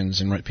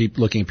transactions and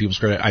looking at people's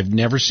credit, I've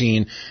never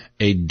seen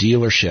a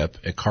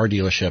car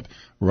dealership,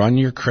 run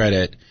your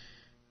credit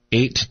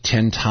 8 to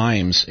 10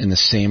 times in the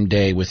same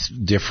day with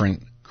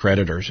different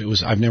creditors.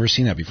 I've never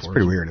seen that before. It's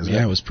pretty weird, isn't it?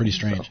 Yeah, it was pretty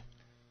strange.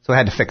 So I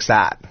had to fix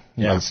that.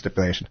 Yeah. The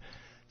stipulation.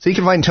 So you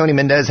can find Tony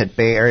Mendez at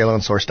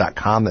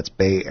BayAreaLoanSource.com. That's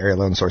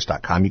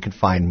BayAreaLoanSource.com. You can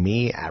find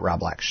me at Rob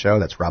Black Show.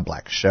 That's Rob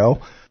Black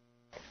Show.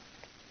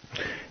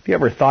 Have you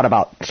ever thought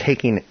about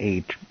taking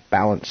a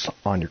balance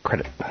on your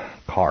credit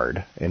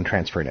card and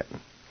transferring it?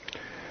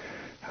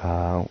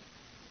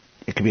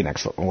 It could be an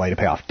excellent way to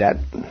pay off debt,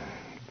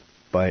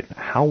 but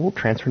how will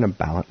transferring a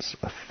balance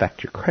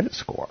affect your credit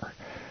score?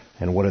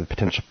 And what are the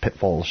potential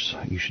pitfalls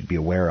you should be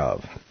aware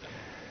of?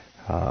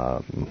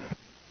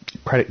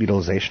 Credit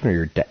utilization, or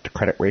your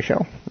debt-to-credit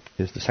ratio,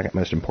 is the second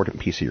most important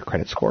piece of your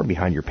credit score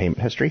behind your payment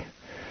history.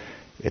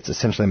 It's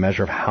essentially a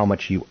measure of how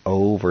much you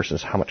owe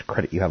versus how much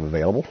credit you have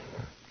available.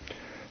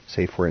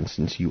 Say, for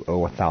instance, you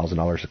owe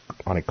 $1,000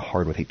 on a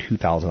card with a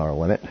 $2,000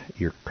 limit.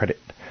 Your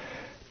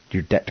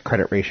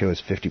debt-to-credit ratio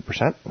is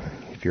 50%.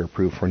 If you're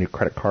approved for a new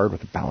credit card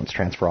with a balance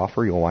transfer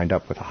offer, you'll wind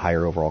up with a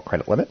higher overall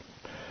credit limit.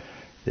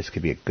 This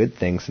could be a good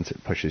thing since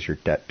it pushes your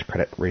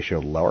debt-to-credit ratio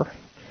lower.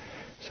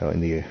 So in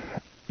the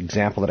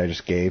example that I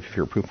just gave, if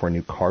you're approved for a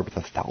new card with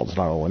a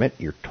 $1,000 limit,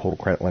 your total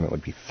credit limit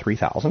would be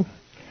 $3,000.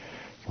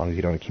 As long as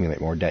you don't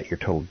accumulate more debt, your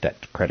total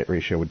debt-to-credit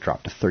ratio would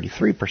drop to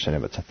 33%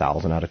 if it's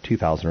 $1,000 out of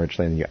 $2,000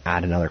 originally. And you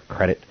add another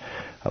credit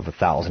of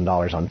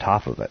 $1,000 on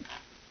top of it.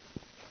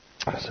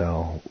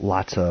 So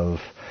lots of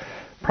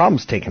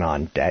problems taking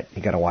on debt.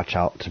 You got to watch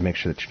out to make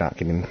sure that you're not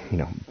getting,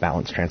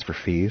 balance transfer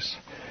fees.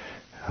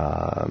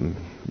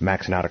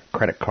 Maxing out a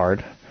credit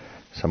card.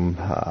 Some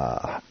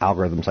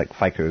algorithms like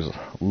FICO's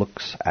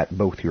looks at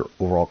both your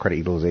overall credit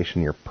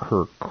utilization, your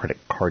per credit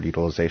card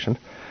utilization.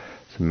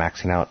 So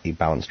maxing out a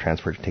balance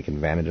transfer to take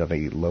advantage of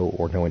a low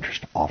or no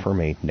interest offer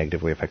may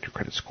negatively affect your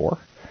credit score.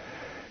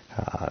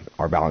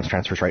 Are balance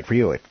transfers right for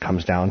you? It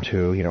comes down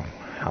to,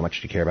 how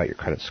much do you care about your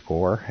credit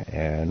score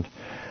and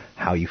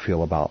how you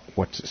feel about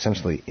what's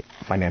essentially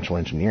financial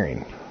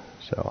engineering.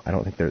 So I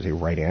don't think there's a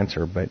right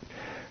answer, but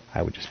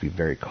I would just be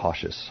very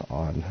cautious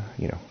on,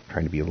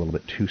 trying to be a little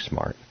bit too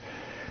smart,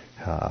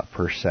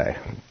 per se.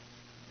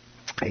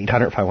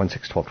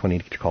 800-516-1220 to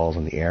get your calls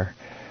on the air.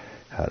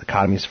 The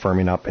economy is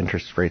firming up.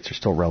 Interest rates are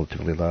still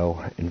relatively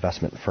low.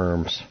 Investment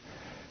firms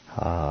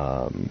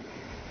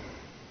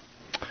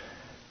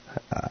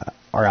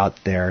are out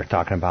there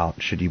talking about,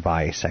 should you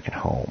buy a second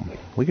home?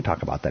 We could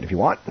talk about that if you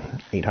want.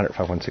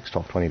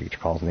 800-516-1220 to get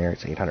your calls in the air.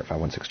 It's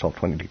 800-516-1220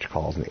 to get your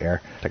calls in the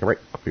air. Take a break.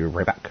 We'll be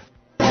right back.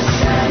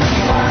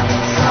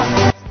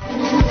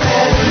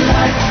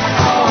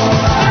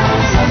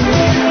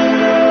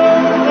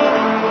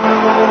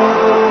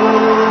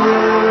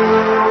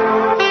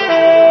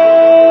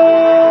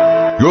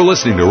 You're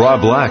listening to Rob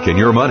Black and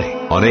Your Money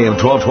on AM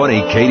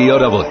 1220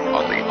 KDOW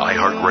on the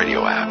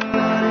iHeartRadio app.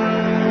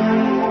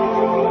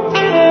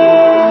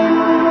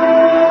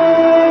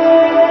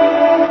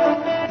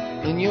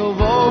 In your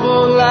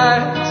Volvo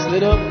lights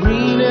lit up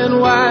green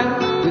and white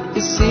with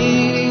the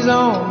cities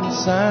on the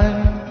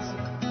signs,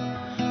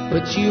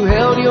 but you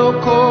held your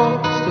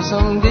course to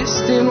some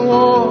distant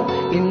war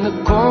in the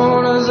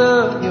corners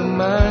of your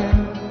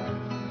mind.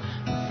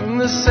 From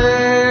the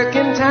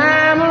second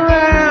time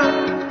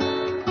around,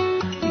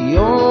 the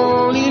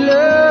only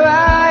love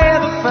I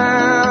ever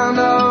found,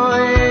 oh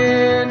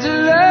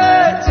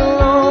Angela, it's a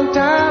long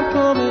time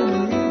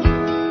coming.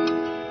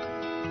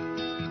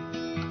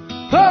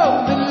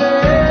 Oh,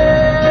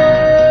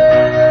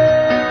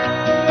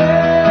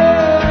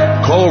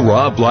 Call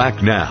Rob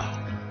Black now.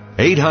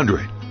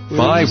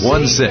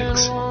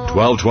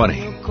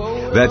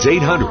 800-516-1220. That's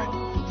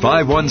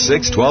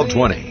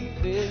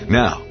 800-516-1220.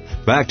 Now,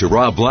 back to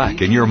Rob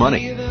Black and Your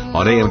Money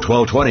on AM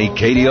 1220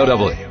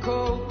 KDOW.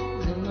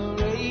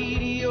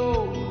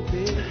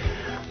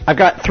 I've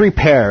got 3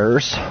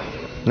 pairs.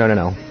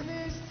 No.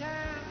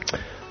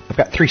 I've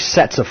got 3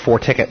 sets of 4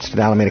 tickets to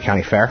the Alameda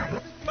County Fair.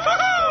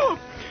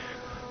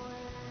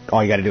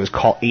 All you got to do is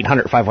call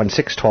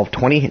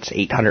 800-516-1220. It's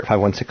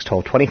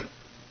 800-516-1220.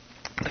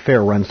 The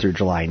fair runs through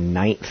July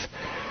 9th.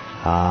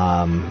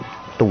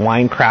 The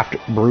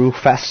Winecraft Brew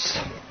Fest,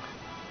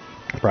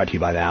 brought to you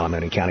by the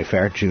Alameda County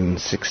Fair, June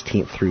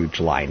 16th through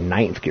July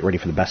 9th. Get ready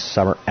for the best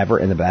summer ever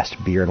and the best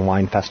beer and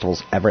wine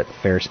festivals ever at the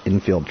fair's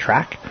infield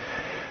track.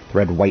 The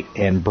Red, White,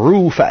 and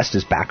Brew Fest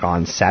is back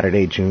on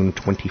Saturday, June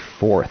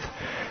 24th.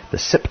 The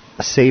Sip,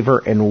 Savor,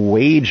 and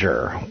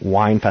Wager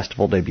Wine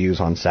Festival debuts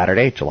on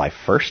Saturday, July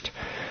 1st.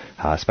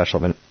 Special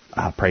event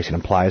pricing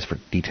applies. For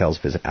details,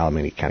 visit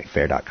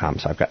AlamadaCountyFair.com.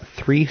 So I've got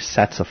 3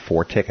 sets of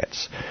 4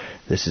 tickets.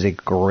 This is a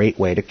great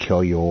way to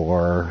kill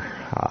your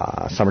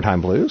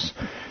summertime blues.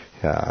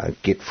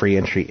 Get free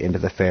entry into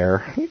the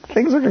fair.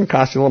 Things are going to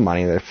cost you a little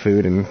money. There's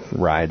food and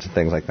rides and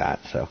things like that.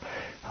 So,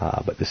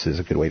 but this is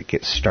a good way to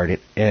get started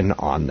in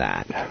on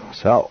that.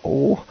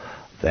 So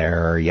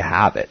there you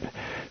have it.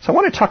 So I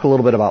want to talk a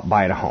little bit about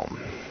buying a home.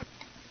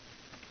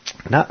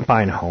 Not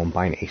buying a home,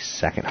 buying a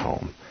second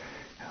home.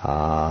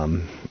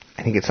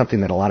 I think it's something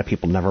that a lot of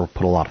people never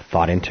put a lot of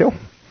thought into.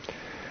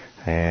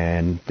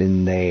 And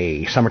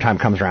then summertime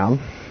comes around,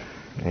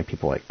 and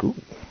people are like, ooh,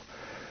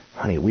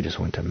 honey, we just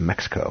went to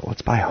Mexico.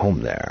 Let's buy a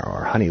home there.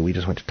 Or, honey, we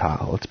just went to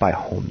Tahoe. Let's buy a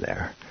home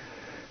there.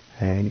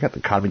 And you got the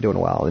economy doing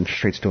well,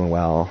 interest rates doing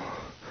well.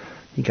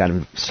 You got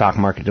the stock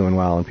market doing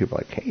well, and people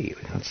are like, hey,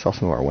 let's sell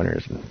some of our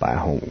winners and buy a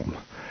home.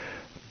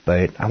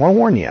 But I want to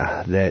warn you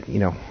that,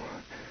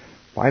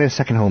 buying a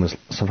second home is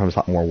sometimes a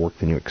lot more work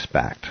than you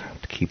expect.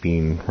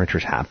 Keeping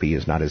renters happy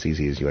is not as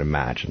easy as you would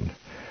imagine.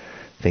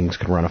 Things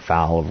can run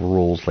afoul of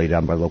rules laid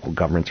down by local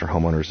governments or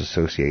homeowners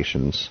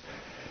associations.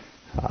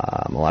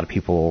 A lot of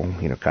people,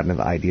 got into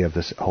the idea of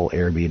this whole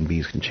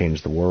Airbnbs can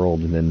change the world,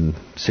 and then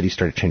cities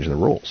started changing the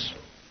rules.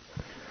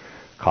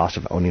 Cost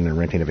of owning and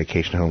renting a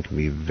vacation home can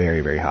be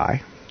very, very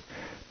high.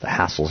 The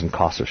hassles and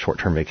costs of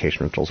short-term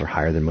vacation rentals are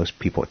higher than most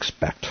people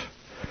expect.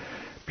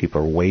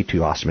 People are way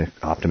too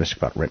optimistic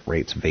about rent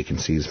rates,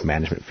 vacancies,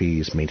 management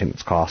fees,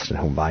 maintenance costs, and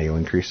home value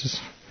increases.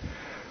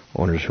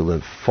 Owners who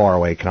live far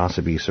away can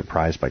also be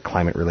surprised by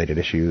climate-related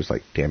issues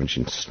like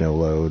damaging snow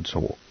loads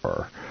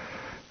or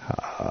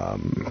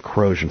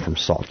corrosion from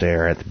salt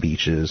air at the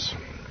beaches.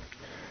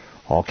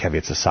 All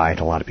caveats aside,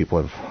 a lot of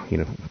people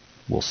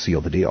will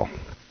seal the deal.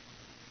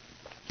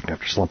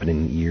 After slumping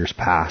in years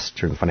past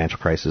during the financial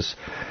crisis,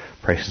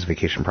 prices of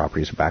vacation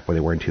properties are back where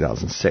they were in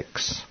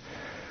 2006.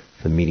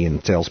 The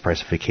median sales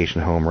price of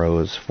vacation home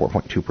rose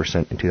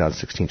 4.2% in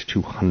 2016 to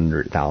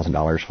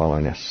 $200,000,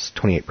 following a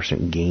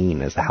 28%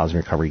 gain as the housing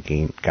recovery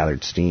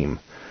gathered steam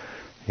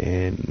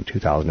in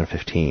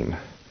 2015.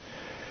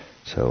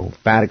 So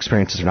bad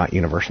experiences are not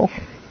universal.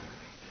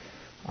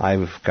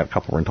 I've got a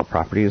couple rental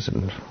properties,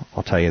 and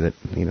I'll tell you that,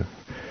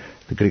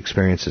 the good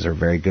experiences are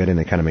very good, and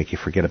they kind of make you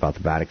forget about the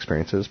bad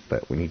experiences.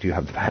 But when you do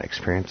have the bad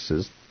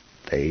experiences,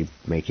 they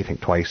make you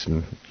think twice,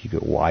 and you go,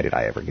 why did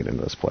I ever get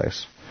into this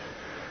place?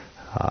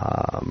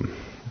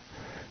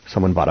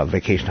 Someone bought a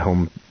vacation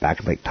home back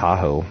in Lake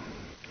Tahoe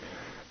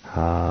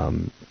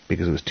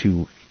because it was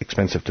too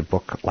expensive to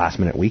book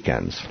last-minute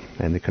weekends,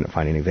 and they couldn't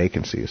find any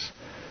vacancies.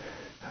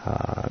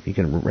 You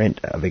can rent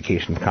a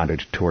vacation condo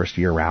to tourists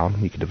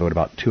year-round. You can devote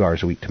about 2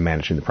 hours a week to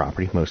managing the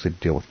property, mostly to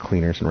deal with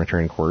cleaners and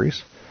return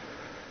inquiries.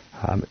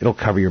 It'll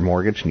cover your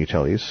mortgage and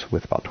utilities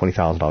with about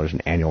 $20,000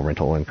 in annual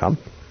rental income.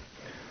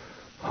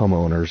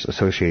 Homeowners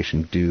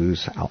Association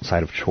dues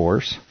outside of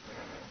chores.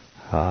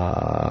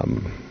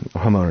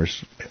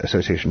 Homeowners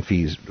Association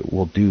fees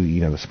will do,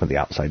 some of the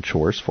outside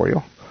chores for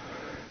you.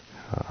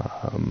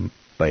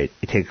 But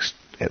it takes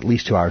at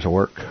least 2 hours of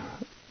work.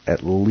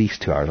 At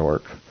least 2 hours of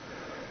work.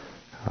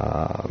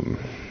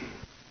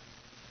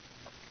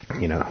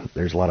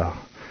 There's a lot of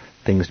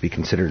things to be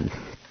considered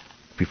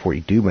before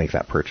you do make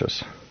that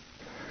purchase.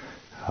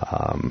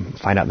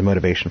 Find out the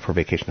motivation for a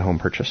vacation home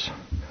purchase.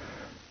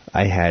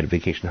 I had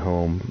vacation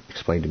home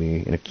explained to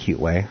me in a cute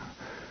way.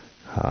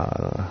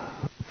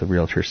 The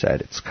realtor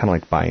said it's kind of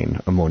like buying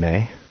a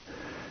Monet.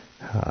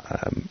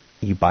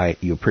 You buy it,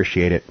 you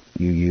appreciate it,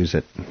 you use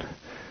it,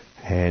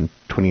 and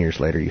 20 years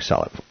later you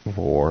sell it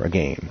for a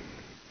gain.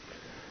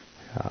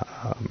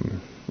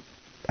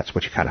 That's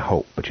what you kind of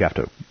hope, but you have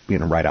to,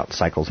 ride out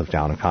cycles of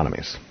down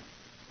economies.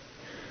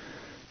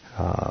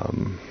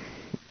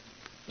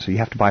 So you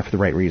have to buy for the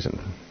right reason.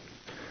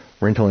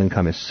 Rental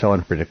income is so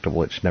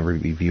unpredictable it should never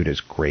be viewed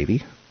as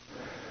gravy.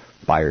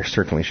 Buyers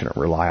certainly shouldn't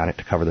rely on it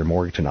to cover their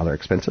mortgage and other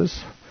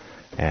expenses.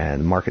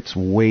 And the market's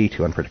way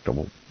too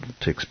unpredictable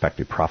to expect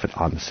a profit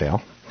on the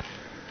sale.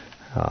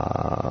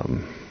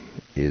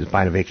 Is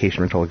buying a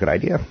vacation rental a good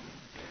idea?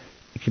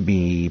 It could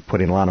be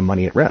putting a lot of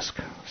money at risk.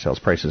 Sales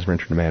prices,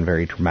 renter demand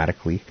vary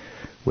dramatically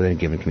within a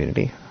given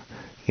community.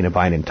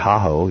 Buying in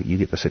Tahoe, you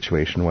get the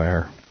situation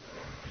where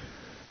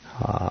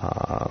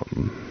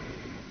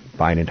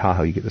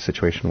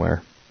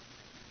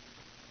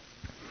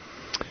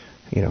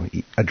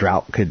a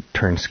drought could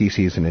turn ski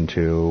season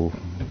into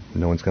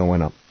no one's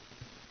going up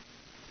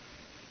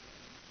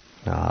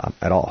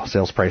at all.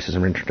 Sales prices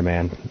and renter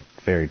demand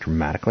vary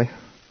dramatically.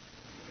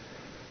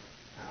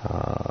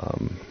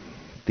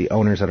 The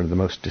owners that are the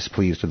most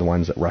displeased are the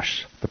ones that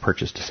rush the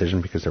purchase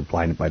decision because they're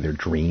blinded by their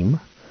dream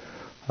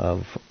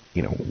of,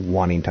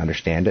 wanting to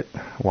understand it,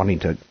 wanting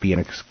to be in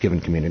a given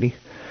community,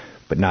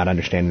 but not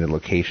understanding the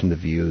location, the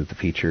view, the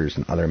features,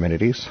 and other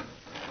amenities.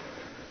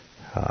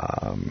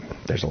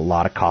 There's a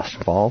lot of cost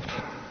involved.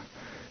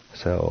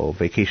 So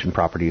vacation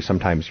properties,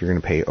 sometimes you're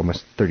going to pay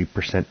almost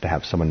 30% to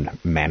have someone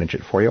manage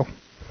it for you.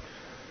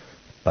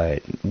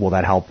 But will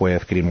that help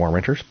with getting more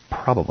renters?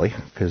 Probably,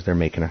 because they're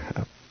making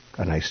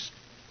a nice,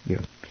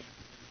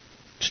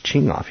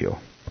 ching off you.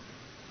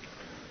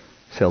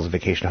 Sales of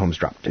vacation homes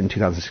dropped in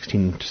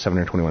 2016 to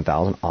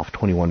 721,000, off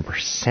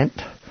 21%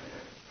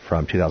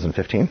 from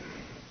 2015.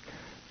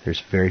 There's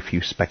very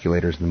few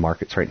speculators in the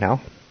markets right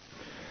now.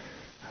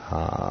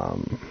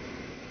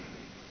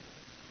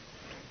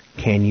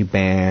 Can you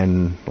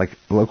ban,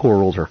 local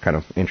rules are kind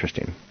of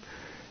interesting.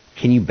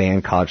 Can you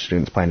ban college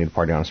students planning to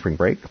party on a spring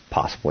break?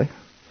 Possibly.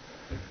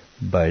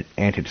 But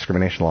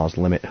anti-discrimination laws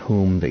limit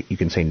whom that you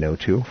can say no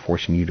to,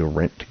 forcing you to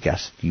rent to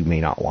guests you may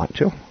not want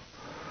to.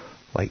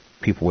 Like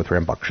people with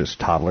rambunctious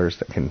toddlers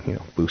that can,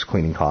 boost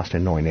cleaning costs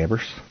and annoy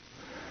neighbors.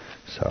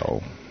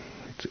 So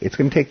it's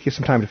going to take you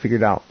some time to figure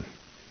it out.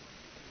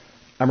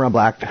 I'm Rob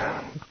Black,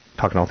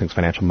 talking all things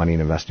financial, money,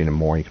 and investing and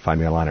more. You can find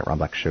me online at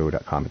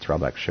robblackshow.com. It's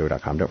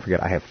robblackshow.com. Don't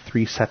forget, I have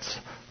 3 sets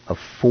of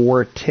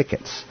 4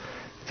 tickets.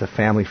 It's a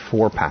family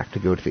 4-pack to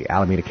go to the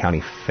Alameda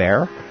County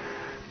Fair.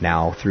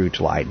 Now through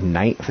July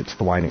 9th, it's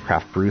the Wine and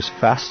Craft Brews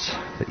Fest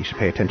that you should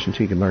pay attention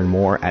to. You can learn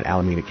more at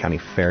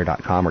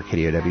AlamedaCountyFair.com or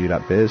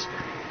KDOW.biz.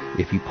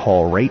 If you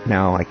call right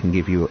now, I can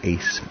give you a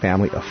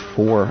family of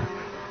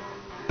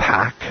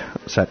 4-pack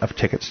set of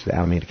tickets to the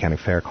Alameda County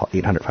Fair. Call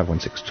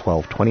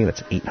 800-516-1220.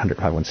 That's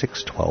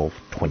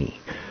 800-516-1220.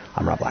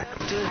 I'm Rob Black.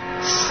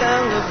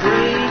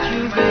 Celebrate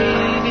you,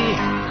 baby.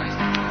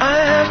 I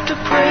have to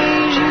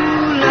praise you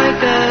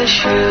like I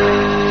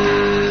should.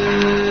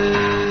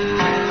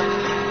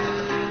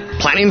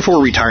 Planning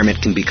for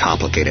retirement can be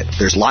complicated.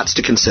 There's lots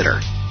to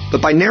consider.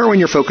 But by narrowing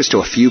your focus to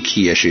a few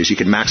key issues, you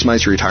can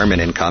maximize your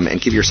retirement income and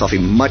give yourself a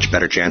much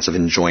better chance of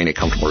enjoying a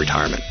comfortable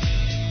retirement.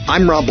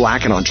 I'm Rob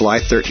Black, and on July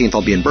 13th,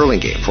 I'll be in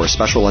Burlingame for a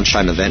special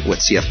lunchtime event with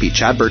CFP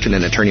Chad Burton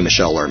and attorney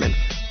Michelle Lerman.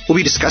 We'll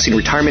be discussing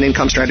retirement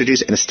income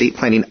strategies and estate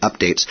planning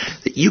updates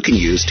that you can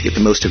use to get the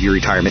most of your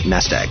retirement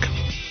nest egg.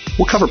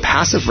 We'll cover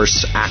passive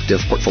versus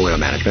active portfolio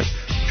management,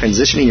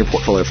 transitioning your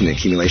portfolio from the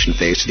accumulation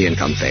phase to the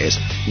income phase,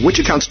 which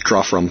accounts to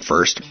draw from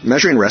first,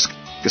 measuring risk,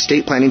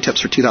 estate planning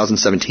tips for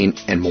 2017,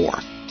 and more.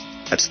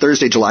 That's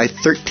Thursday, July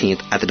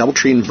 13th at the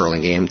DoubleTree in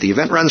Burlingame. The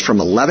event runs from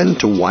 11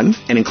 to 1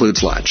 and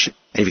includes lunch.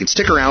 And if you can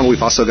stick around,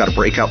 we've also got a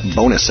breakout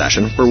bonus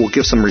session where we'll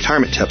give some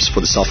retirement tips for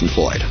the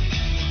self-employed.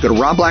 Go to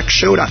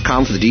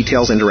robblackshow.com for the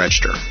details and to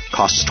register.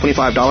 Cost is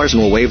 $25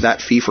 and we'll waive that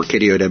fee for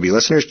KDOW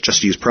listeners.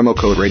 Just use promo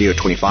code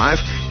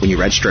radio25 when you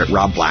register at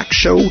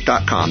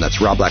robblackshow.com. That's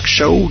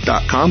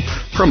robblackshow.com,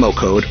 promo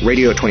code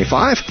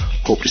radio25.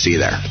 Hope to see you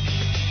there.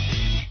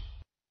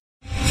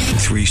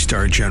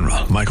 3-star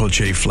General Michael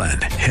J.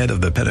 Flynn, head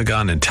of the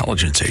Pentagon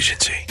Intelligence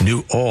Agency,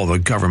 knew all the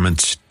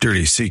government's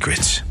dirty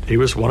secrets. He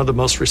was one of the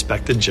most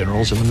respected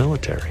generals in the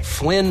military.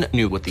 Flynn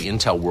knew what the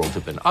intel world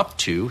had been up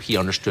to. He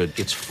understood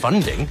its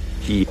funding.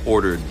 He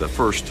ordered the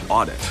first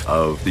audit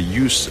of the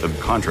use of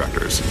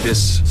contractors.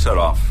 This set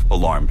off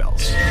alarm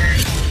bells.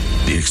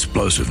 The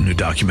explosive new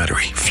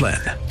documentary, Flynn,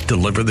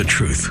 Deliver the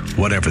Truth,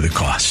 Whatever the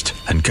Cost,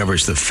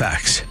 uncovers the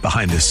facts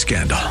behind this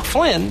scandal.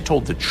 Flynn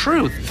told the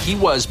truth. He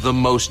was the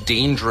most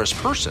dangerous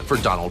person for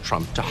Donald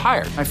Trump to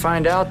hire. I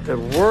find out the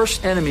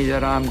worst enemy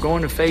that I'm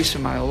going to face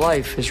in my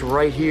life is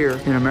right here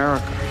in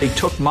America. They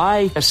took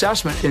my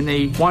assessment and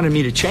they wanted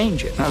me to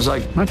change it. And I was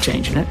like, I'm not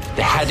changing it.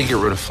 They had to get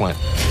rid of Flynn.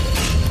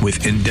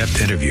 With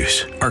in-depth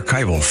interviews,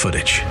 archival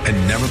footage, and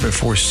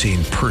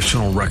never-before-seen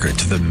personal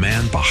records of the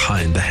man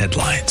behind the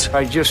headlines.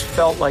 I just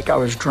felt like I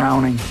was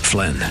drowning.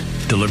 Flynn,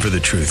 Deliver the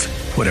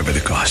Truth, Whatever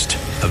the Cost.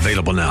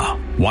 Available now.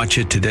 Watch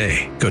it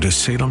today. Go to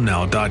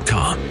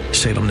salemnow.com.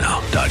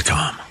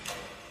 salemnow.com.